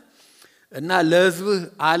ዘመን እና ለህዝብ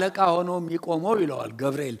አለቃ ሆኖ የሚቆመው ይለዋል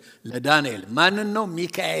ገብርኤል ለዳንኤል ማንን ነው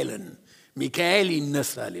ሚካኤልን ሚካኤል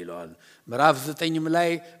ይነሳል ይለዋል ምዕራፍ 9 ላይ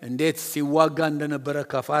እንዴት ሲዋጋ እንደነበረ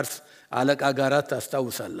ከፋርስ አለቃ ጋር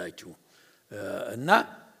ታስታውሳላችሁ። እና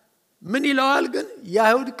ምን ይለዋል ግን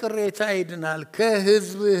የአይሁድ ቅሬታ ይድናል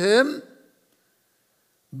ከሕዝብህም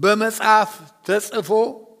በመጽሐፍ ተጽፎ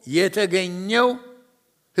የተገኘው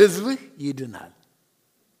ሕዝብህ ይድናል።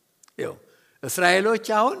 ይኸው እስራኤሎች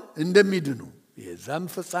አሁን እንደሚድኑ የዛም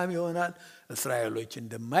ፍጻሜ ይሆናል። እስራኤሎች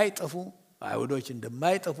እንደማይጠፉ አይሁዶች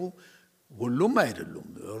እንደማይጠፉ ሁሉም አይደሉም።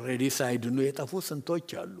 ኦሬዲ ሳይድኑ የጠፉ ስንቶች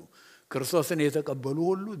አሉ። ክርስቶስን የተቀበሉ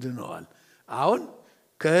ሁሉ ድነዋል። አሁን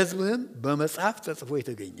ከሕዝብህም በመጽሐፍ ተጽፎ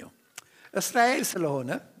የተገኘው እስራኤል ስለሆነ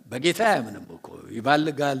በጌታ ያምንም እኮ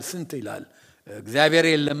ይባልጋል ስንት ይላል እግዚአብሔር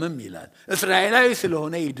የለምም ይላል። እስራኤላዊ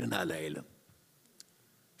ስለሆነ ይድናል አይልም።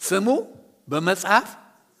 ስሙ በመጽሐፍ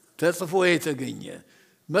ተጽፎ የተገኘ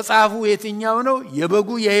መጽሐፉ የትኛው ነው? የበጉ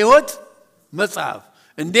የሕይወት መጽሐፍ።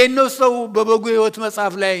 እንዴት ነው ሰው በበጉ የሕይወት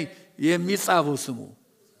መጽሐፍ ላይ የሚጻፈው ስሙ?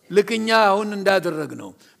 ልክኛ አሁን እንዳደረግ ነው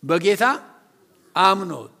በጌታ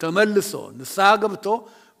አምኖ ተመልሶ ንስሐ ገብቶ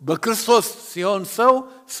በክርስቶስ ሲሆን ሰው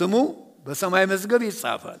ስሙ በሰማይ መዝገብ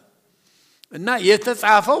ይጻፋል እና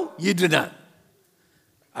የተጻፈው ይድናል።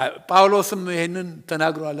 ጳውሎስም ይሄንን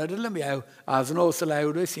ተናግሯል አይደለም? አዝኖ ስለ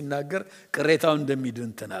አይሁዶች ሲናገር ቅሬታው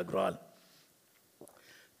እንደሚድን ተናግሯል።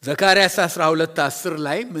 ዘካርያስ 12:10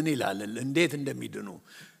 ላይ ምን ይላል? እንዴት እንደሚድኑ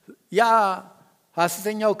ያ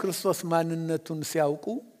ሐሰተኛው ክርስቶስ ማንነቱን ሲያውቁ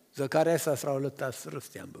ዘካርያስ 12:10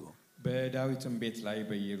 እስቲ አንብበው። በዳዊትም ቤት ላይ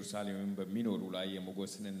በኢየሩሳሌምም በሚኖሩ ላይ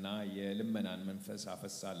የሞገስንና የልመናን መንፈስ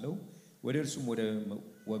አፈሳለሁ። ወደ እርሱም ወደ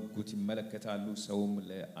ወጉት ይመለከታሉ። ሰውም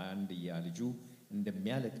ለአንድያ ልጁ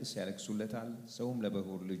እንደሚያለቅስ ያለቅሱለታል። ሰውም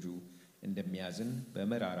ለበኩር ልጁ እንደሚያዝን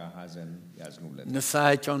በመራራ ሐዘን ያዝኑለታል።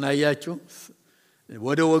 ንስሐቸውን አያችሁ?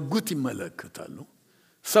 ወደ ወጉት ይመለከታሉ።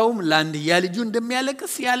 ሰውም ለአንድያ ልጁ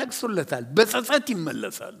እንደሚያለቅስ ያለቅሱለታል። በጸጸት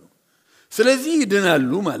ይመለሳሉ። ስለዚህ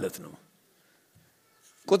ይድናሉ ማለት ነው።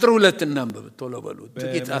 ቁጥር 2 እናንብብ ቶሎ በሉ።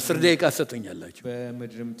 ጥቂት 10 ደቂቃ ሰጡኛላችሁ።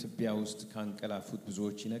 በምድርም ትቢያ ውስጥ ካንቀላፉት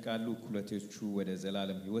ብዙዎች ይነቃሉ። ኩለቶቹ ወደ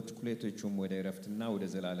ዘላለም ሕይወት፣ ኩለቶቹም ወደ ዕረፍትና ወደ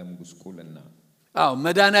ዘላለም ጉስቁልና።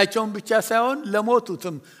 መዳናቸውን ብቻ ሳይሆን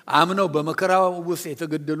ለሞቱትም አምነው በመከራው ውስጥ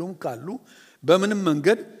የተገደሉም ካሉ በምንም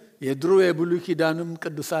መንገድ የድሮ የብሉይ ኪዳንም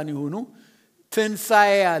ቅዱሳን ይሁኑ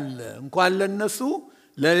ትንሣኤ አለ። እንኳን ለነሱ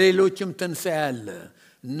ለሌሎችም ትንሣኤ አለ።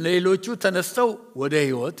 ሌሎቹ ተነስተው ወደ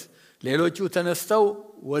ሕይወት፣ ሌሎቹ ተነስተው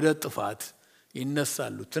ወደ ጥፋት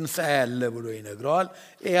ይነሳሉ። ትንሣኤ አለ ብሎ ይነግረዋል።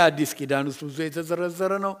 ይሄ አዲስ ኪዳን ውስጥ ብዙ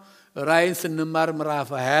የተዘረዘረ ነው። ራእይን ስንማር ምዕራፍ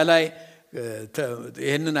 20 ላይ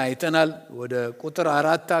ይህንን አይተናል። ወደ ቁጥር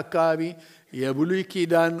 4 አካባቢ የብሉይ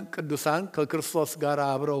ኪዳን ቅዱሳን ከክርስቶስ ጋር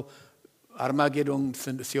አብረው አርማጌዶን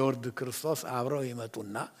ሲወርድ ክርስቶስ አብረው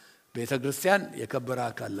ይመጡና ቤተ ክርስቲያን የከበረ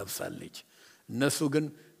አካል ለብሳለች። እነሱ ግን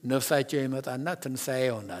ነፍሳቸው ይመጣና ትንሣኤ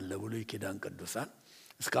ይሆናል ለብሉይ ኪዳን ቅዱሳን።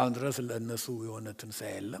 እስካሁን ድረስ ለእነሱ የሆነ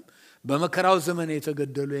ትንሣኤ የለም። በመከራው ዘመን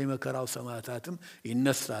የተገደሉ የመከራው ሰማዕታትም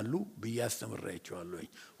ይነሳሉ ብዬ አስተምራቸዋለሁኝ።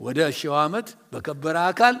 ወደ 1000 ዓመት በከበረ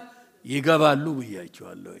አካል ይገባሉ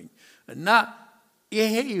ብያቸዋለሁኝ። እና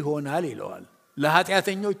ይሄ ይሆናል ይለዋል።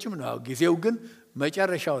 ለኃጢአተኞችም ነው። ጊዜው ግን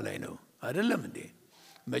መጨረሻው ላይ ነው አይደለም እንዴ?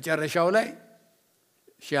 መጨረሻው ላይ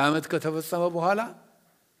 1000 ዓመት ከተፈጸመ በኋላ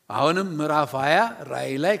አሁንም ምዕራፍ 20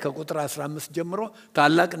 ራእይ ላይ ከቁጥር 15 ጀምሮ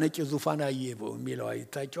ታላቅ ነጭ ዙፋን አየሁ የሚለው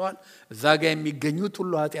አይታቸዋል። እዛ ጋር የሚገኙት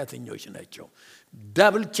ሁሉ ኃጢአተኞች ናቸው።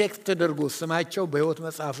 ዳብል ቼክ ተደርጎ ስማቸው በሕይወት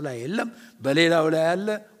መጽሐፍ ላይ የለም፣ በሌላው ላይ ያለ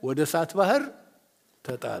ወደ እሳት ባህር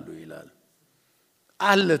ተጣሉ ይላል።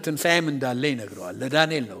 አለ ትንሣኤም እንዳለ ይነግረዋል።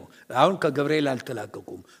 ለዳንኤል ነው። አሁን ከገብርኤል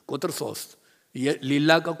አልተላቀቁም። ቁጥር 3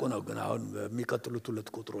 ሊላቀቁ ነው ግን አሁን የሚቀጥሉት 2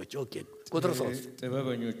 ቁጥሮች። ኦኬ ቁጥር 3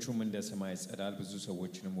 ጥበበኞቹም እንደ ሰማይ ጸዳል፣ ብዙ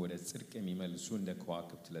ሰዎችንም ወደ ጽድቅ የሚመልሱ እንደ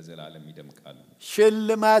ከዋክብት ለዘላለም ይደምቃሉ።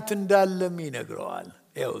 ሽልማት እንዳለም ይነግረዋል።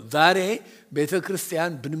 ይኸው ዛሬ ቤተ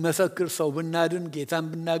ክርስቲያን ብንመሰክር፣ ሰው ብናድን፣ ጌታን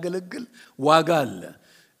ብናገለግል ዋጋ አለ።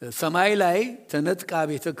 ሰማይ ላይ ተነጥቃ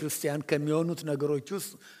ቤተ ክርስቲያን ከሚሆኑት ነገሮች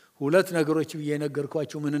ውስጥ 2 ነገሮች ብዬ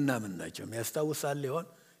ነገርኳችሁ። ምንና ምን ናቸው? የሚያስታውሳል ይሆን?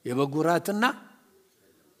 የበጉ እራትና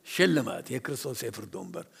ሽልማት፣ የክርስቶስ የፍርድ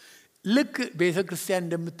ወንበር። ልክ ቤተ ክርስቲያን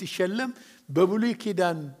እንደምትሸለም በብሉይ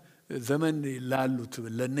ኪዳን ዘመን ላሉት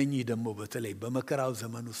ለነኚህ ደግሞ በተለይ በመከራው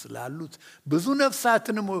ዘመን ውስጥ ላሉት ብዙ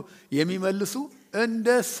ነፍሳትንም የሚመልሱ እንደ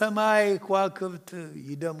ሰማይ ከዋክብት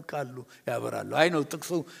ይደምቃሉ፣ ያበራሉ። አይ ነው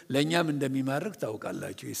ጥቅሱ ለእኛም እንደሚማርክ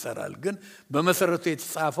ታውቃላችሁ፣ ይሰራል። ግን በመሰረቱ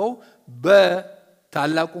የተጻፈው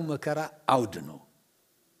በታላቁ መከራ አውድ ነው።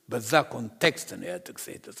 በዛ ኮንቴክስት ነው ያ ጥቅስ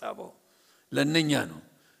የተጻፈው። ለነኛ ነው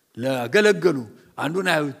ለገለገሉ አንዱን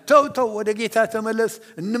ተው ወደ ጌታ ተመለስ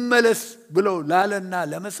እንመለስ ብለው ላለና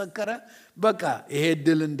ለመሰከረ በቃ ይሄ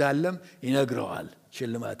ድል እንዳለም ይነግረዋል፣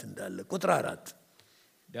 ሽልማት እንዳለ። ቁጥር 4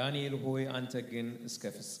 ዳንኤል ሆይ አንተ ግን እስከ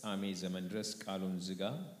ፍጻሜ ዘመን ድረስ ቃሉን ዝጋ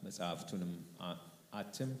መጽሐፍቱንም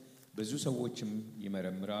አትም ብዙ ሰዎችም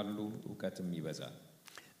ይመረምራሉ ዕውቀትም ይበዛል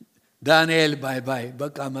ዳንኤል ባይ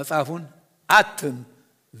በቃ መጽሐፉን አትም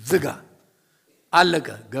ዝጋ አለቀ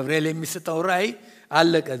ገብርኤል የሚሰጠው ራእይ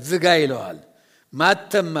አለቀ ዝጋ ይለዋል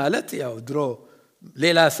ማተም ማለት ያው ድሮ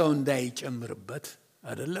ሌላ ሰው እንዳይጨምርበት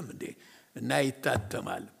አይደለም እንዴ እና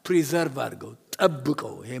ይታተማል ፕሪዘርቭ አድርገው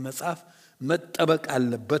ጠብቀው ይሄ መጽሐፍ መጠበቅ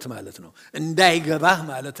አለበት ማለት ነው እንዳይገባህ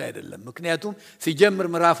ማለት አይደለም ምክንያቱም ሲጀምር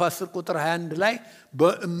ምዕራፍ 10 ቁጥር 21 ላይ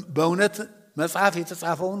በእውነት መጽሐፍ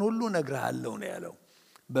የተጻፈውን ሁሉ ነግርሃለሁ ነው ያለው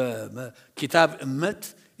በኪታብ እመት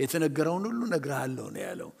የተነገረውን ሁሉ ነግርሃለሁ ነው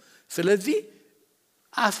ያለው ስለዚህ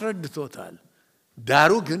አስረድቶታል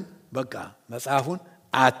ዳሩ ግን በቃ መጽሐፉን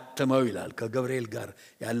አትመው ይላል ከገብርኤል ጋር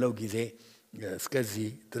ያለው ጊዜ እስከዚህ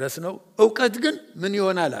ድረስ ነው ዕውቀት ግን ምን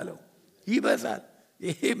ይሆናል አለው ይበዛል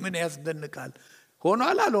ይሄ ምን ያስደንቃል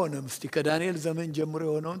ሆኗል አልሆነም እስቲ ከዳንኤል ዘመን ጀምሮ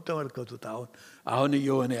የሆነውን ተመልከቱት አሁን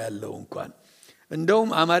እየሆነ ያለው እንኳን እንደውም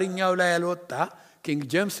አማርኛው ላይ ያልወጣ ኪንግ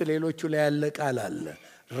ጄምስ ሌሎቹ ላይ ያለ ቃል አለ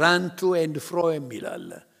run to and fro የሚል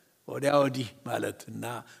አለ ወዲያ ወዲህ ማለት እና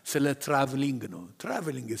ስለ ትራቨሊንግ ነው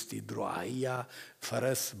ትራቨሊንግ እስቲ ድሮ አህያ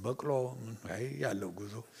ፈረስ በቅሎ ያለው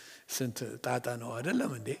ጉዞ ስንት ጣጣ ነው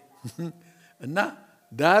አይደለም እንዴ እና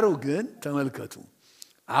ዳሩ ግን ተመልከቱ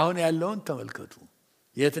አሁን ያለውን ተመልከቱ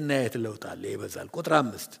የትና የት ለውጣል ይበዛል ቁጥር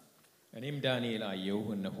 5 እኔም ዳንኤል አየሁ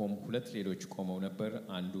እነሆም ሁለት ሌሎች ቆመው ነበር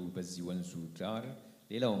አንዱ በዚህ ወንዙ ዳር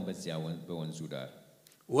ሌላውም በዚያ በወንዙ ዳር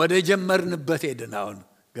ወደ ጀመርንበት ሄደን አሁን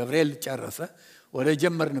ገብርኤል ጨረሰ ወደ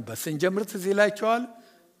ጀመርንበት ስንጀምር ትዝ ይላችኋል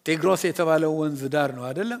ጤግሮስ የተባለው ወንዝ ዳር ነው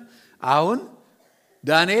አይደለም አሁን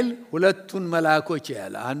ዳንኤል ሁለቱን መልአኮች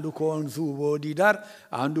ያለ አንዱ ከወንዙ በወዲህ ዳር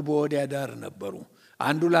አንዱ በወዲያ ዳር ነበሩ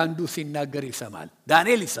አንዱ ለአንዱ ሲናገር ይሰማል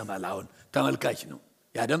ዳንኤል ይሰማል አሁን ተመልካች ነው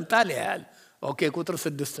ያደምጣል ያያል ኦኬ ቁጥር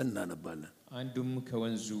 6 እናነባለን አንዱም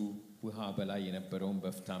ከወንዙ ውሃ በላይ የነበረውን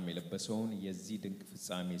በፍታም የለበሰውን የዚህ ድንቅ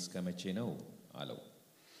ፍጻሜ እስከመቼ ነው አለው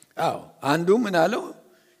አንዱ ምን አለው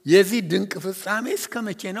የዚህ ድንቅ ፍጻሜ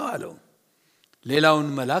እስከመቼ ነው አለው ሌላውን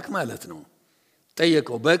መልአክ ማለት ነው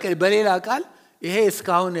ጠየቀው በሌላ ቃል ይሄ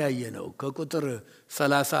እስካሁን ያየነው ከቁጥር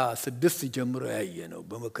 36 ጀምሮ ያየነው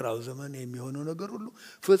በመከራው ዘመን የሚሆነው ነገር ሁሉ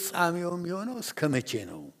ፍጻሜው የሚሆነው እስከመቼ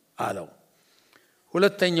ነው አለው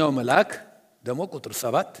ሁለተኛው መልአክ ደግሞ ቁጥር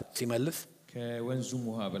 7 ሲመልስ ከወንዙም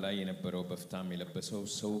ውሃ በላይ የነበረው በፍታም የለበሰው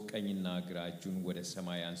ሰው ቀኝና ግራ እጁን ወደ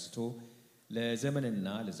ሰማይ አንስቶ ለዘመንና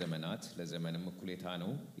ለዘመናት ለዘመንም እኩሌታ ነው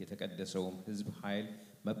የተቀደሰውም ሕዝብ ኃይል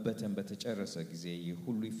መበተን በተጨረሰ ጊዜ ይህ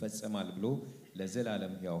ሁሉ ይፈጸማል ብሎ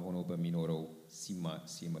ለዘላለም ሕያው ሆኖ በሚኖረው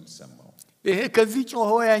ሲምል ሰማው ይሄ ከዚህ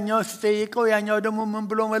ጮሆ ያኛው ሲጠይቀው ያኛው ደግሞ ምን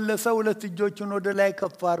ብሎ መለሰ ሁለት እጆቹን ወደ ላይ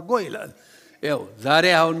ከፍ አድርጎ ይላል ያው ዛሬ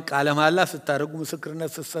አሁን ቃለ መሐላ ስታደርጉ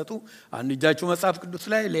ምስክርነት ስትሰጡ አንድ እጃችሁ መጽሐፍ ቅዱስ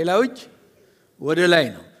ላይ ሌላው እጅ ወደ ላይ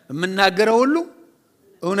ነው የምናገረው ሁሉ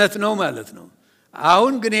እውነት ነው ማለት ነው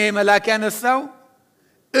አሁን ግን ይሄ መልአክ ያነሳው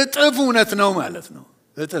እጥፍ እውነት ነው ማለት ነው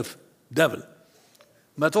እጥፍ ደብል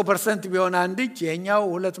 100% ቢሆን አንድ እጅ የኛው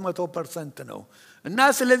 200% ነው እና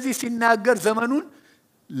ስለዚህ ሲናገር ዘመኑን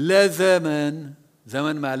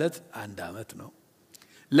ዘመን ማለት አንድ አመት ነው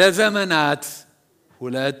ለዘመናት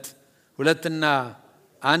ሁለትና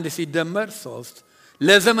አንድ ሲደመር 3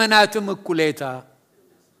 ለዘመናትም እኩሌታ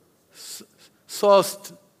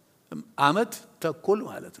 3 አመት ተኩል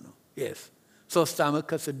ማለት ነው yes 3 አመት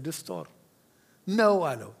ከ6 ወር ነው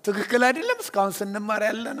አለው ትክክል አይደለም እስካሁን ስንማር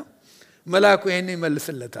ያለ ነው መልአኩ ይሄን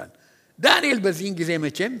ይመልስለታል ዳንኤል በዚህን ጊዜ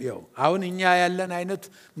መቼም ያው አሁን እኛ ያለን አይነት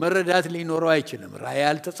መረዳት ሊኖረው አይችልም ራእይ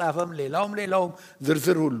አልተጻፈም ሌላውም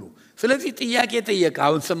ዝርዝር ሁሉ ስለዚህ ጥያቄ ጠየቀ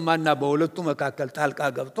አሁን ሰማና በሁለቱ መካከል ጣልቃ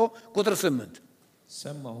ገብቶ ቁጥር 8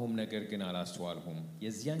 ሰማሁም ነገር ግን አላስተዋልሁም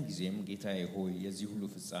የዚያን ጊዜም ጌታዬ ሆይ የዚህ ሁሉ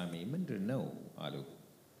ፍጻሜ ምንድነው አለው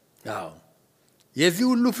የዚህ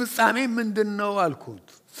ሁሉ ፍጻሜ ምንድነው አልኩት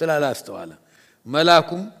ስላላስተዋለ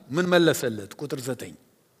መልአኩም ምን መለሰለት ቁጥር 9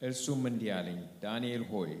 እርሱም እንዲህ አለኝ ዳንኤል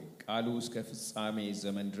ሆይ ቃሉ እስከ ፍጻሜ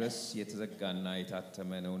ዘመን ድረስ የተዘጋና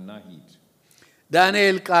የታተመ ነውና ሂድ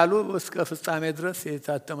ዳንኤል ቃሉ እስከ ፍጻሜ ድረስ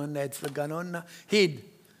የታተመና የተዘጋ ነውና ሂድ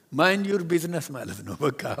ማይንድ ዩር ቢዝነስ ማለት ነው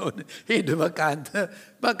በቃ ሂድ በቃ አንተ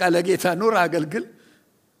በቃ ለጌታ ኑር አገልግል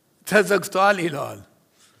ተዘግቷል ይለዋል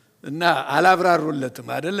እና አላብራሩለትም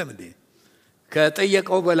አይደለም እንዴ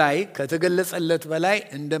ከጠየቀው በላይ ከተገለጸለት በላይ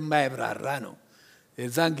እንደማይብራራ ነው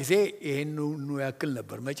የዛን ጊዜ ይሄንኑ ያክል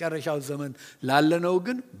ነበር መጨረሻው ዘመን ላለነው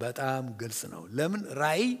ግን በጣም ግልጽ ነው ለምን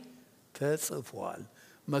ራእይ ተጽፏል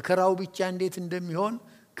መከራው ብቻ እንዴት እንደሚሆን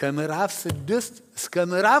ከምዕራፍ 6 እስከ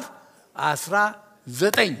ምዕራፍ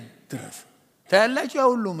 19 ድረስ ታያላችሁ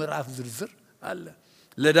ሁሉ ምዕራፍ ዝርዝር አለ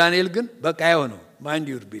ለዳንኤል ግን በቃ የሆነው ማይንድ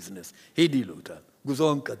ዩር ቢዝነስ ሂድ ይሉታል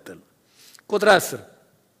ጉዞውን ቀጥል። ቁጥር 10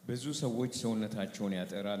 ብዙ ሰዎች ሰውነታቸውን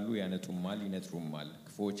ያጠራሉ፣ ያነጡማል፣ ይነጥሩማል።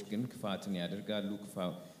 ክፉዎች ግን ክፋትን ያደርጋሉ።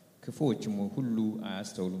 ክፉዎችም ሁሉ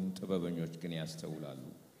አያስተውሉም፣ ጥበበኞች ግን ያስተውላሉ።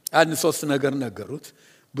 አንድ ሶስት ነገር ነገሩት።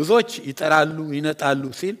 ብዙዎች ይጠራሉ ይነጣሉ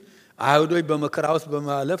ሲል አይሁዶች በመከራ ውስጥ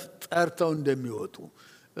በማለፍ ጠርተው እንደሚወጡ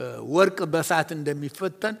ወርቅ በእሳት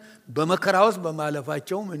እንደሚፈተን በመከራ ውስጥ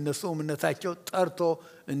በማለፋቸውም እነሱ እምነታቸው ጠርቶ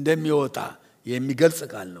እንደሚወጣ የሚገልጽ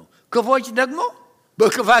ቃል ነው። ክፎች ደግሞ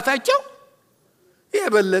በክፋታቸው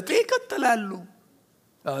የበለጠ ይቀጥላሉ።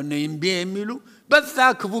 አሁን እምቢ የሚሉ በዛ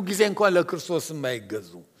ክፉ ጊዜ እንኳን ለክርስቶስ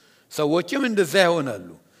የማይገዙ ሰዎችም እንደዛ ይሆናሉ።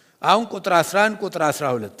 አሁን ቁጥር 11 ቁጥር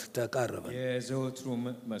 12 ተቃረበ። የዘወትሩም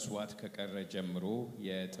መስዋዕት ከቀረ ጀምሮ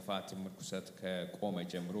የጥፋትም ርኩሰት ከቆመ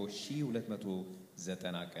ጀምሮ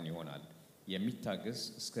 1290 ቀን ይሆናል። የሚታገስ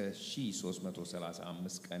እስከ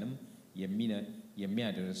 1335 ቀንም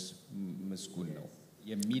የሚያደርስ ምስጉን ነው።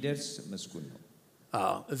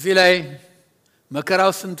 እዚህ ላይ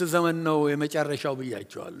መከራው ስንት ዘመን ነው የመጨረሻው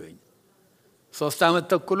ብያቸዋለሁኝ። 3 ዓመት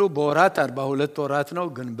ተኩሉ በወራት 42 ወራት ነው፣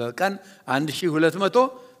 ግን በቀን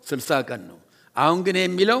 1260 ቀን ነው። አሁን ግን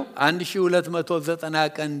የሚለው 1290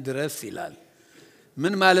 ቀን ድረስ ይላል።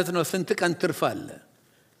 ምን ማለት ነው? ስንት ቀን ትርፍ አለ?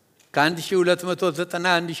 ከ1290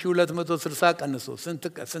 1260 ቀንሶ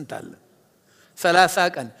ስንት አለ? 30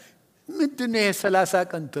 ቀን። ምንድነው የ30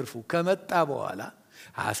 ቀን ትርፉ? ከመጣ በኋላ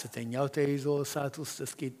ሐሰተኛው ተይዞ እሳት ውስጥ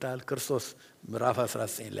እስኪጣል ክርስቶስ ምዕራፍ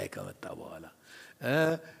 19 ላይ ከመጣ በኋላ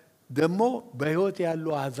ደግሞ በህይወት ያሉ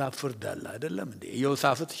አሕዛብ ፍርድ አለ አይደለም እንዴ?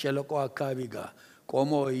 የዮሳፍጥ ሸለቆ አካባቢ ጋር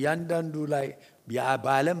ቆሞ እያንዳንዱ ላይ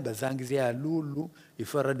በዓለም በዛን ጊዜ ያሉ ሁሉ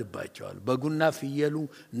ይፈረድባቸዋል። በጉና ፍየሉ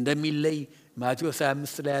እንደሚለይ ማቴዎስ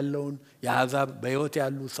 25 ላይ ያለውን የአሕዛብ በህይወት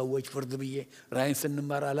ያሉ ሰዎች ፍርድ ብዬ ራእይን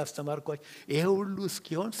ስንማር አላስተማርኳችሁ? ይሄ ሁሉ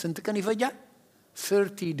እስኪሆን ስንት ቀን ይፈጃል?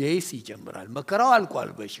 30 days ይጨምራል። መከራው አልቋል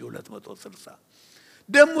በ1260።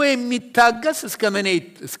 ደግሞ የሚታገስ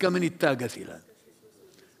እስከ ምን ይታገስ ይላል?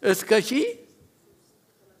 እስከ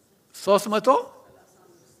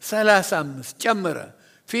 1335 ጨመረ።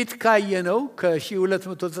 ፊት ካየነው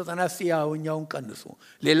ከ1290 ያውኛውን ቀንሱ።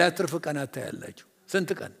 ሌላ ትርፍ ቀናት ያላችሁ ስንት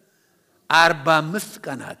ቀን? 45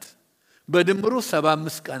 ቀናት በድምሩ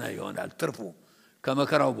 75 ቀና ይሆናል ትርፉ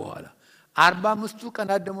ከመከራው በኋላ። 45ቱ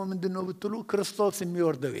ቀናት ደግሞ ምንድነው ብትሉ ክርስቶስ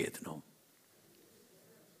የሚወርደው ቤት ነው።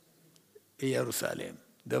 ኢየሩሳሌም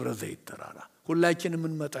ደብረ ዘይት ተራራ ሁላችንም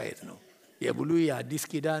የምንመጣው የት ነው? የብሉይ የአዲስ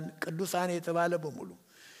ኪዳን ቅዱሳን የተባለ በሙሉ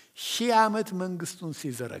 1000 ዓመት መንግስቱን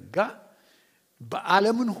ሲዘረጋ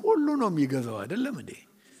በዓለምን ሁሉ ነው የሚገዛው አይደለም እንዴ?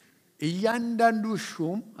 እያንዳንዱ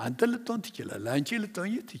ሹም አንተ ልትሆን ትችላለህ፣ አንቺ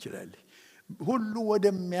ልትሆን ትችላለህ። ሁሉ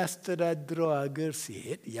ወደሚያስተዳድረው ሀገር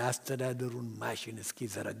ሲሄድ ያስተዳደሩን ማሽን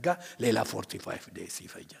እስኪዘረጋ ሌላ 45 days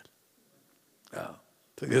ይፈጃል።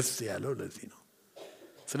 ትዕግስት ያለው ለዚህ ነው።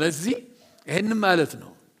 ስለዚህ ይሄን ማለት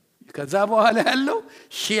ነው። ከዛ በኋላ ያለው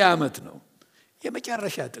 1000 ዓመት ነው።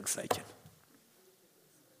 የመጨረሻ ጥቅሳችን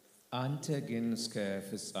አንተ ግን እስከ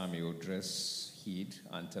ፍጻሜው ድረስ ሂድ፣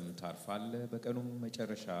 አንተም ታርፋለህ፣ በቀኑም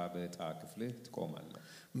መጨረሻ በዕጣ ክፍልህ ትቆማለህ።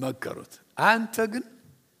 መከሩት። አንተ ግን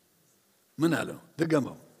ምን አለው?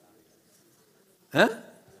 ድገመው።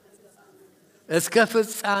 እስከ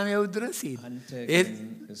ፍጻሜው ድረስ ሂድ። አንተ ግን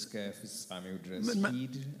እስከ ፍጻሜው ድረስ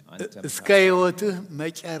ሂድ፣ አንተም እስከ ሕይወትህ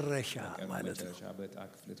መጨረሻ ማለት ነው። በዕጣ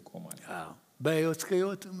ክፍልህ ትቆማለህ። በሕይወት እስከ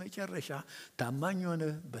ሕይወትህ መጨረሻ ታማኝ ሆነ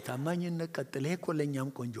በታማኝነት ቀጥል። ይሄ እኮ ለእኛም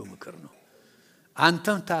ቆንጆ ምክር ነው።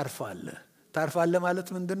 አንተም ታርፋለህ። ታርፋለህ ማለት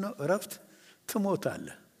ምንድነው? እረፍት።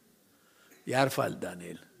 ትሞታለህ። ያርፋል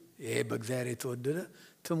ዳንኤል። ይሄ በእግዚአብሔር የተወደደ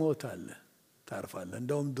ትሞታለህ፣ ታርፋለህ።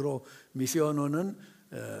 እንደውም ድሮ ሚስዮን ሆነን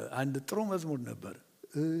አንድ ጥሩ መዝሙር ነበር፣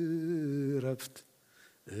 እረፍት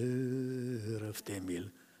እረፍት የሚል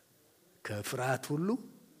ከፍርሃት ሁሉ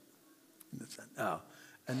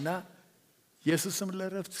እና ኢየሱስም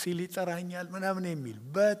ለእረፍት ሲል ይጠራኛል ምናምን የሚል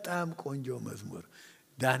በጣም ቆንጆ መዝሙር።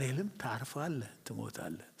 ዳንኤልም ታርፋለህ፣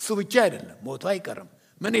 ትሞታለህ። እሱ ብቻ አይደለም፣ ሞቱ አይቀርም።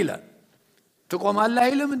 ምን ይላል? ትቆማለህ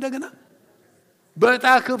አይልም? እንደገና በዕጣ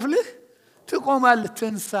ክፍልህ ትቆማለህ፣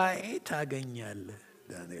 ትንሣኤ ታገኛለህ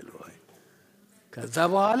ዳንኤል ሆይ። ከዛ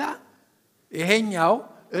በኋላ ይሄኛው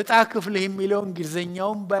ዕጣ ክፍልህ የሚለው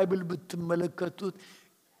እንግሊዘኛውን ባይብል ብትመለከቱት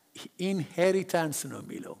ኢንሄሪታንስ ነው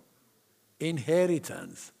የሚለው።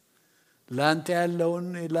 ኢንሄሪታንስ ላንተ ያለውን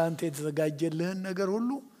ላንተ የተዘጋጀልህን ነገር ሁሉ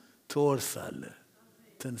ትወርሳለህ።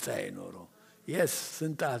 ትንሣኤ ኖሮ የስ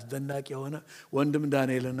ስንት አስደናቂ የሆነ ወንድም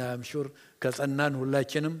ዳንኤልና አምሹር ከጸናን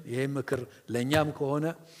ሁላችንም ይሄ ምክር ለኛም ከሆነ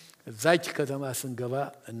እዛች ከተማ ስንገባ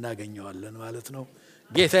እናገኘዋለን ማለት ነው።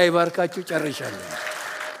 ጌታ ይባርካችሁ። ጨርሻለሁ።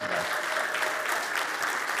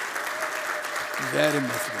 እግዚአብሔር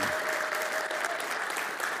ይመስገን።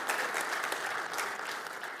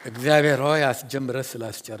 እግዚአብሔር ሆይ አስጀምረህ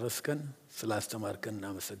ስላስጨረስከን ስላስተማርከን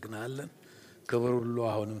እናመሰግናለን። ክብር ሁሉ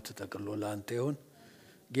አሁንም ተጠቅሎ ለአንተ ይሁን።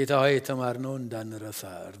 ጌታ ሆይ የተማርነው እንዳንረሳ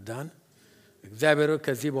እርዳን። እግዚአብሔር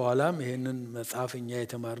ከዚህ በኋላም ይሄንን መጽሐፍ እኛ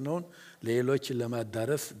የተማርነውን ለሌሎች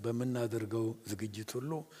ለማዳረስ በመናደርገው ዝግጅት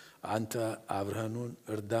ሁሉ አንተ አብረህኑን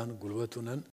እርዳን፣ ጉልበቱነን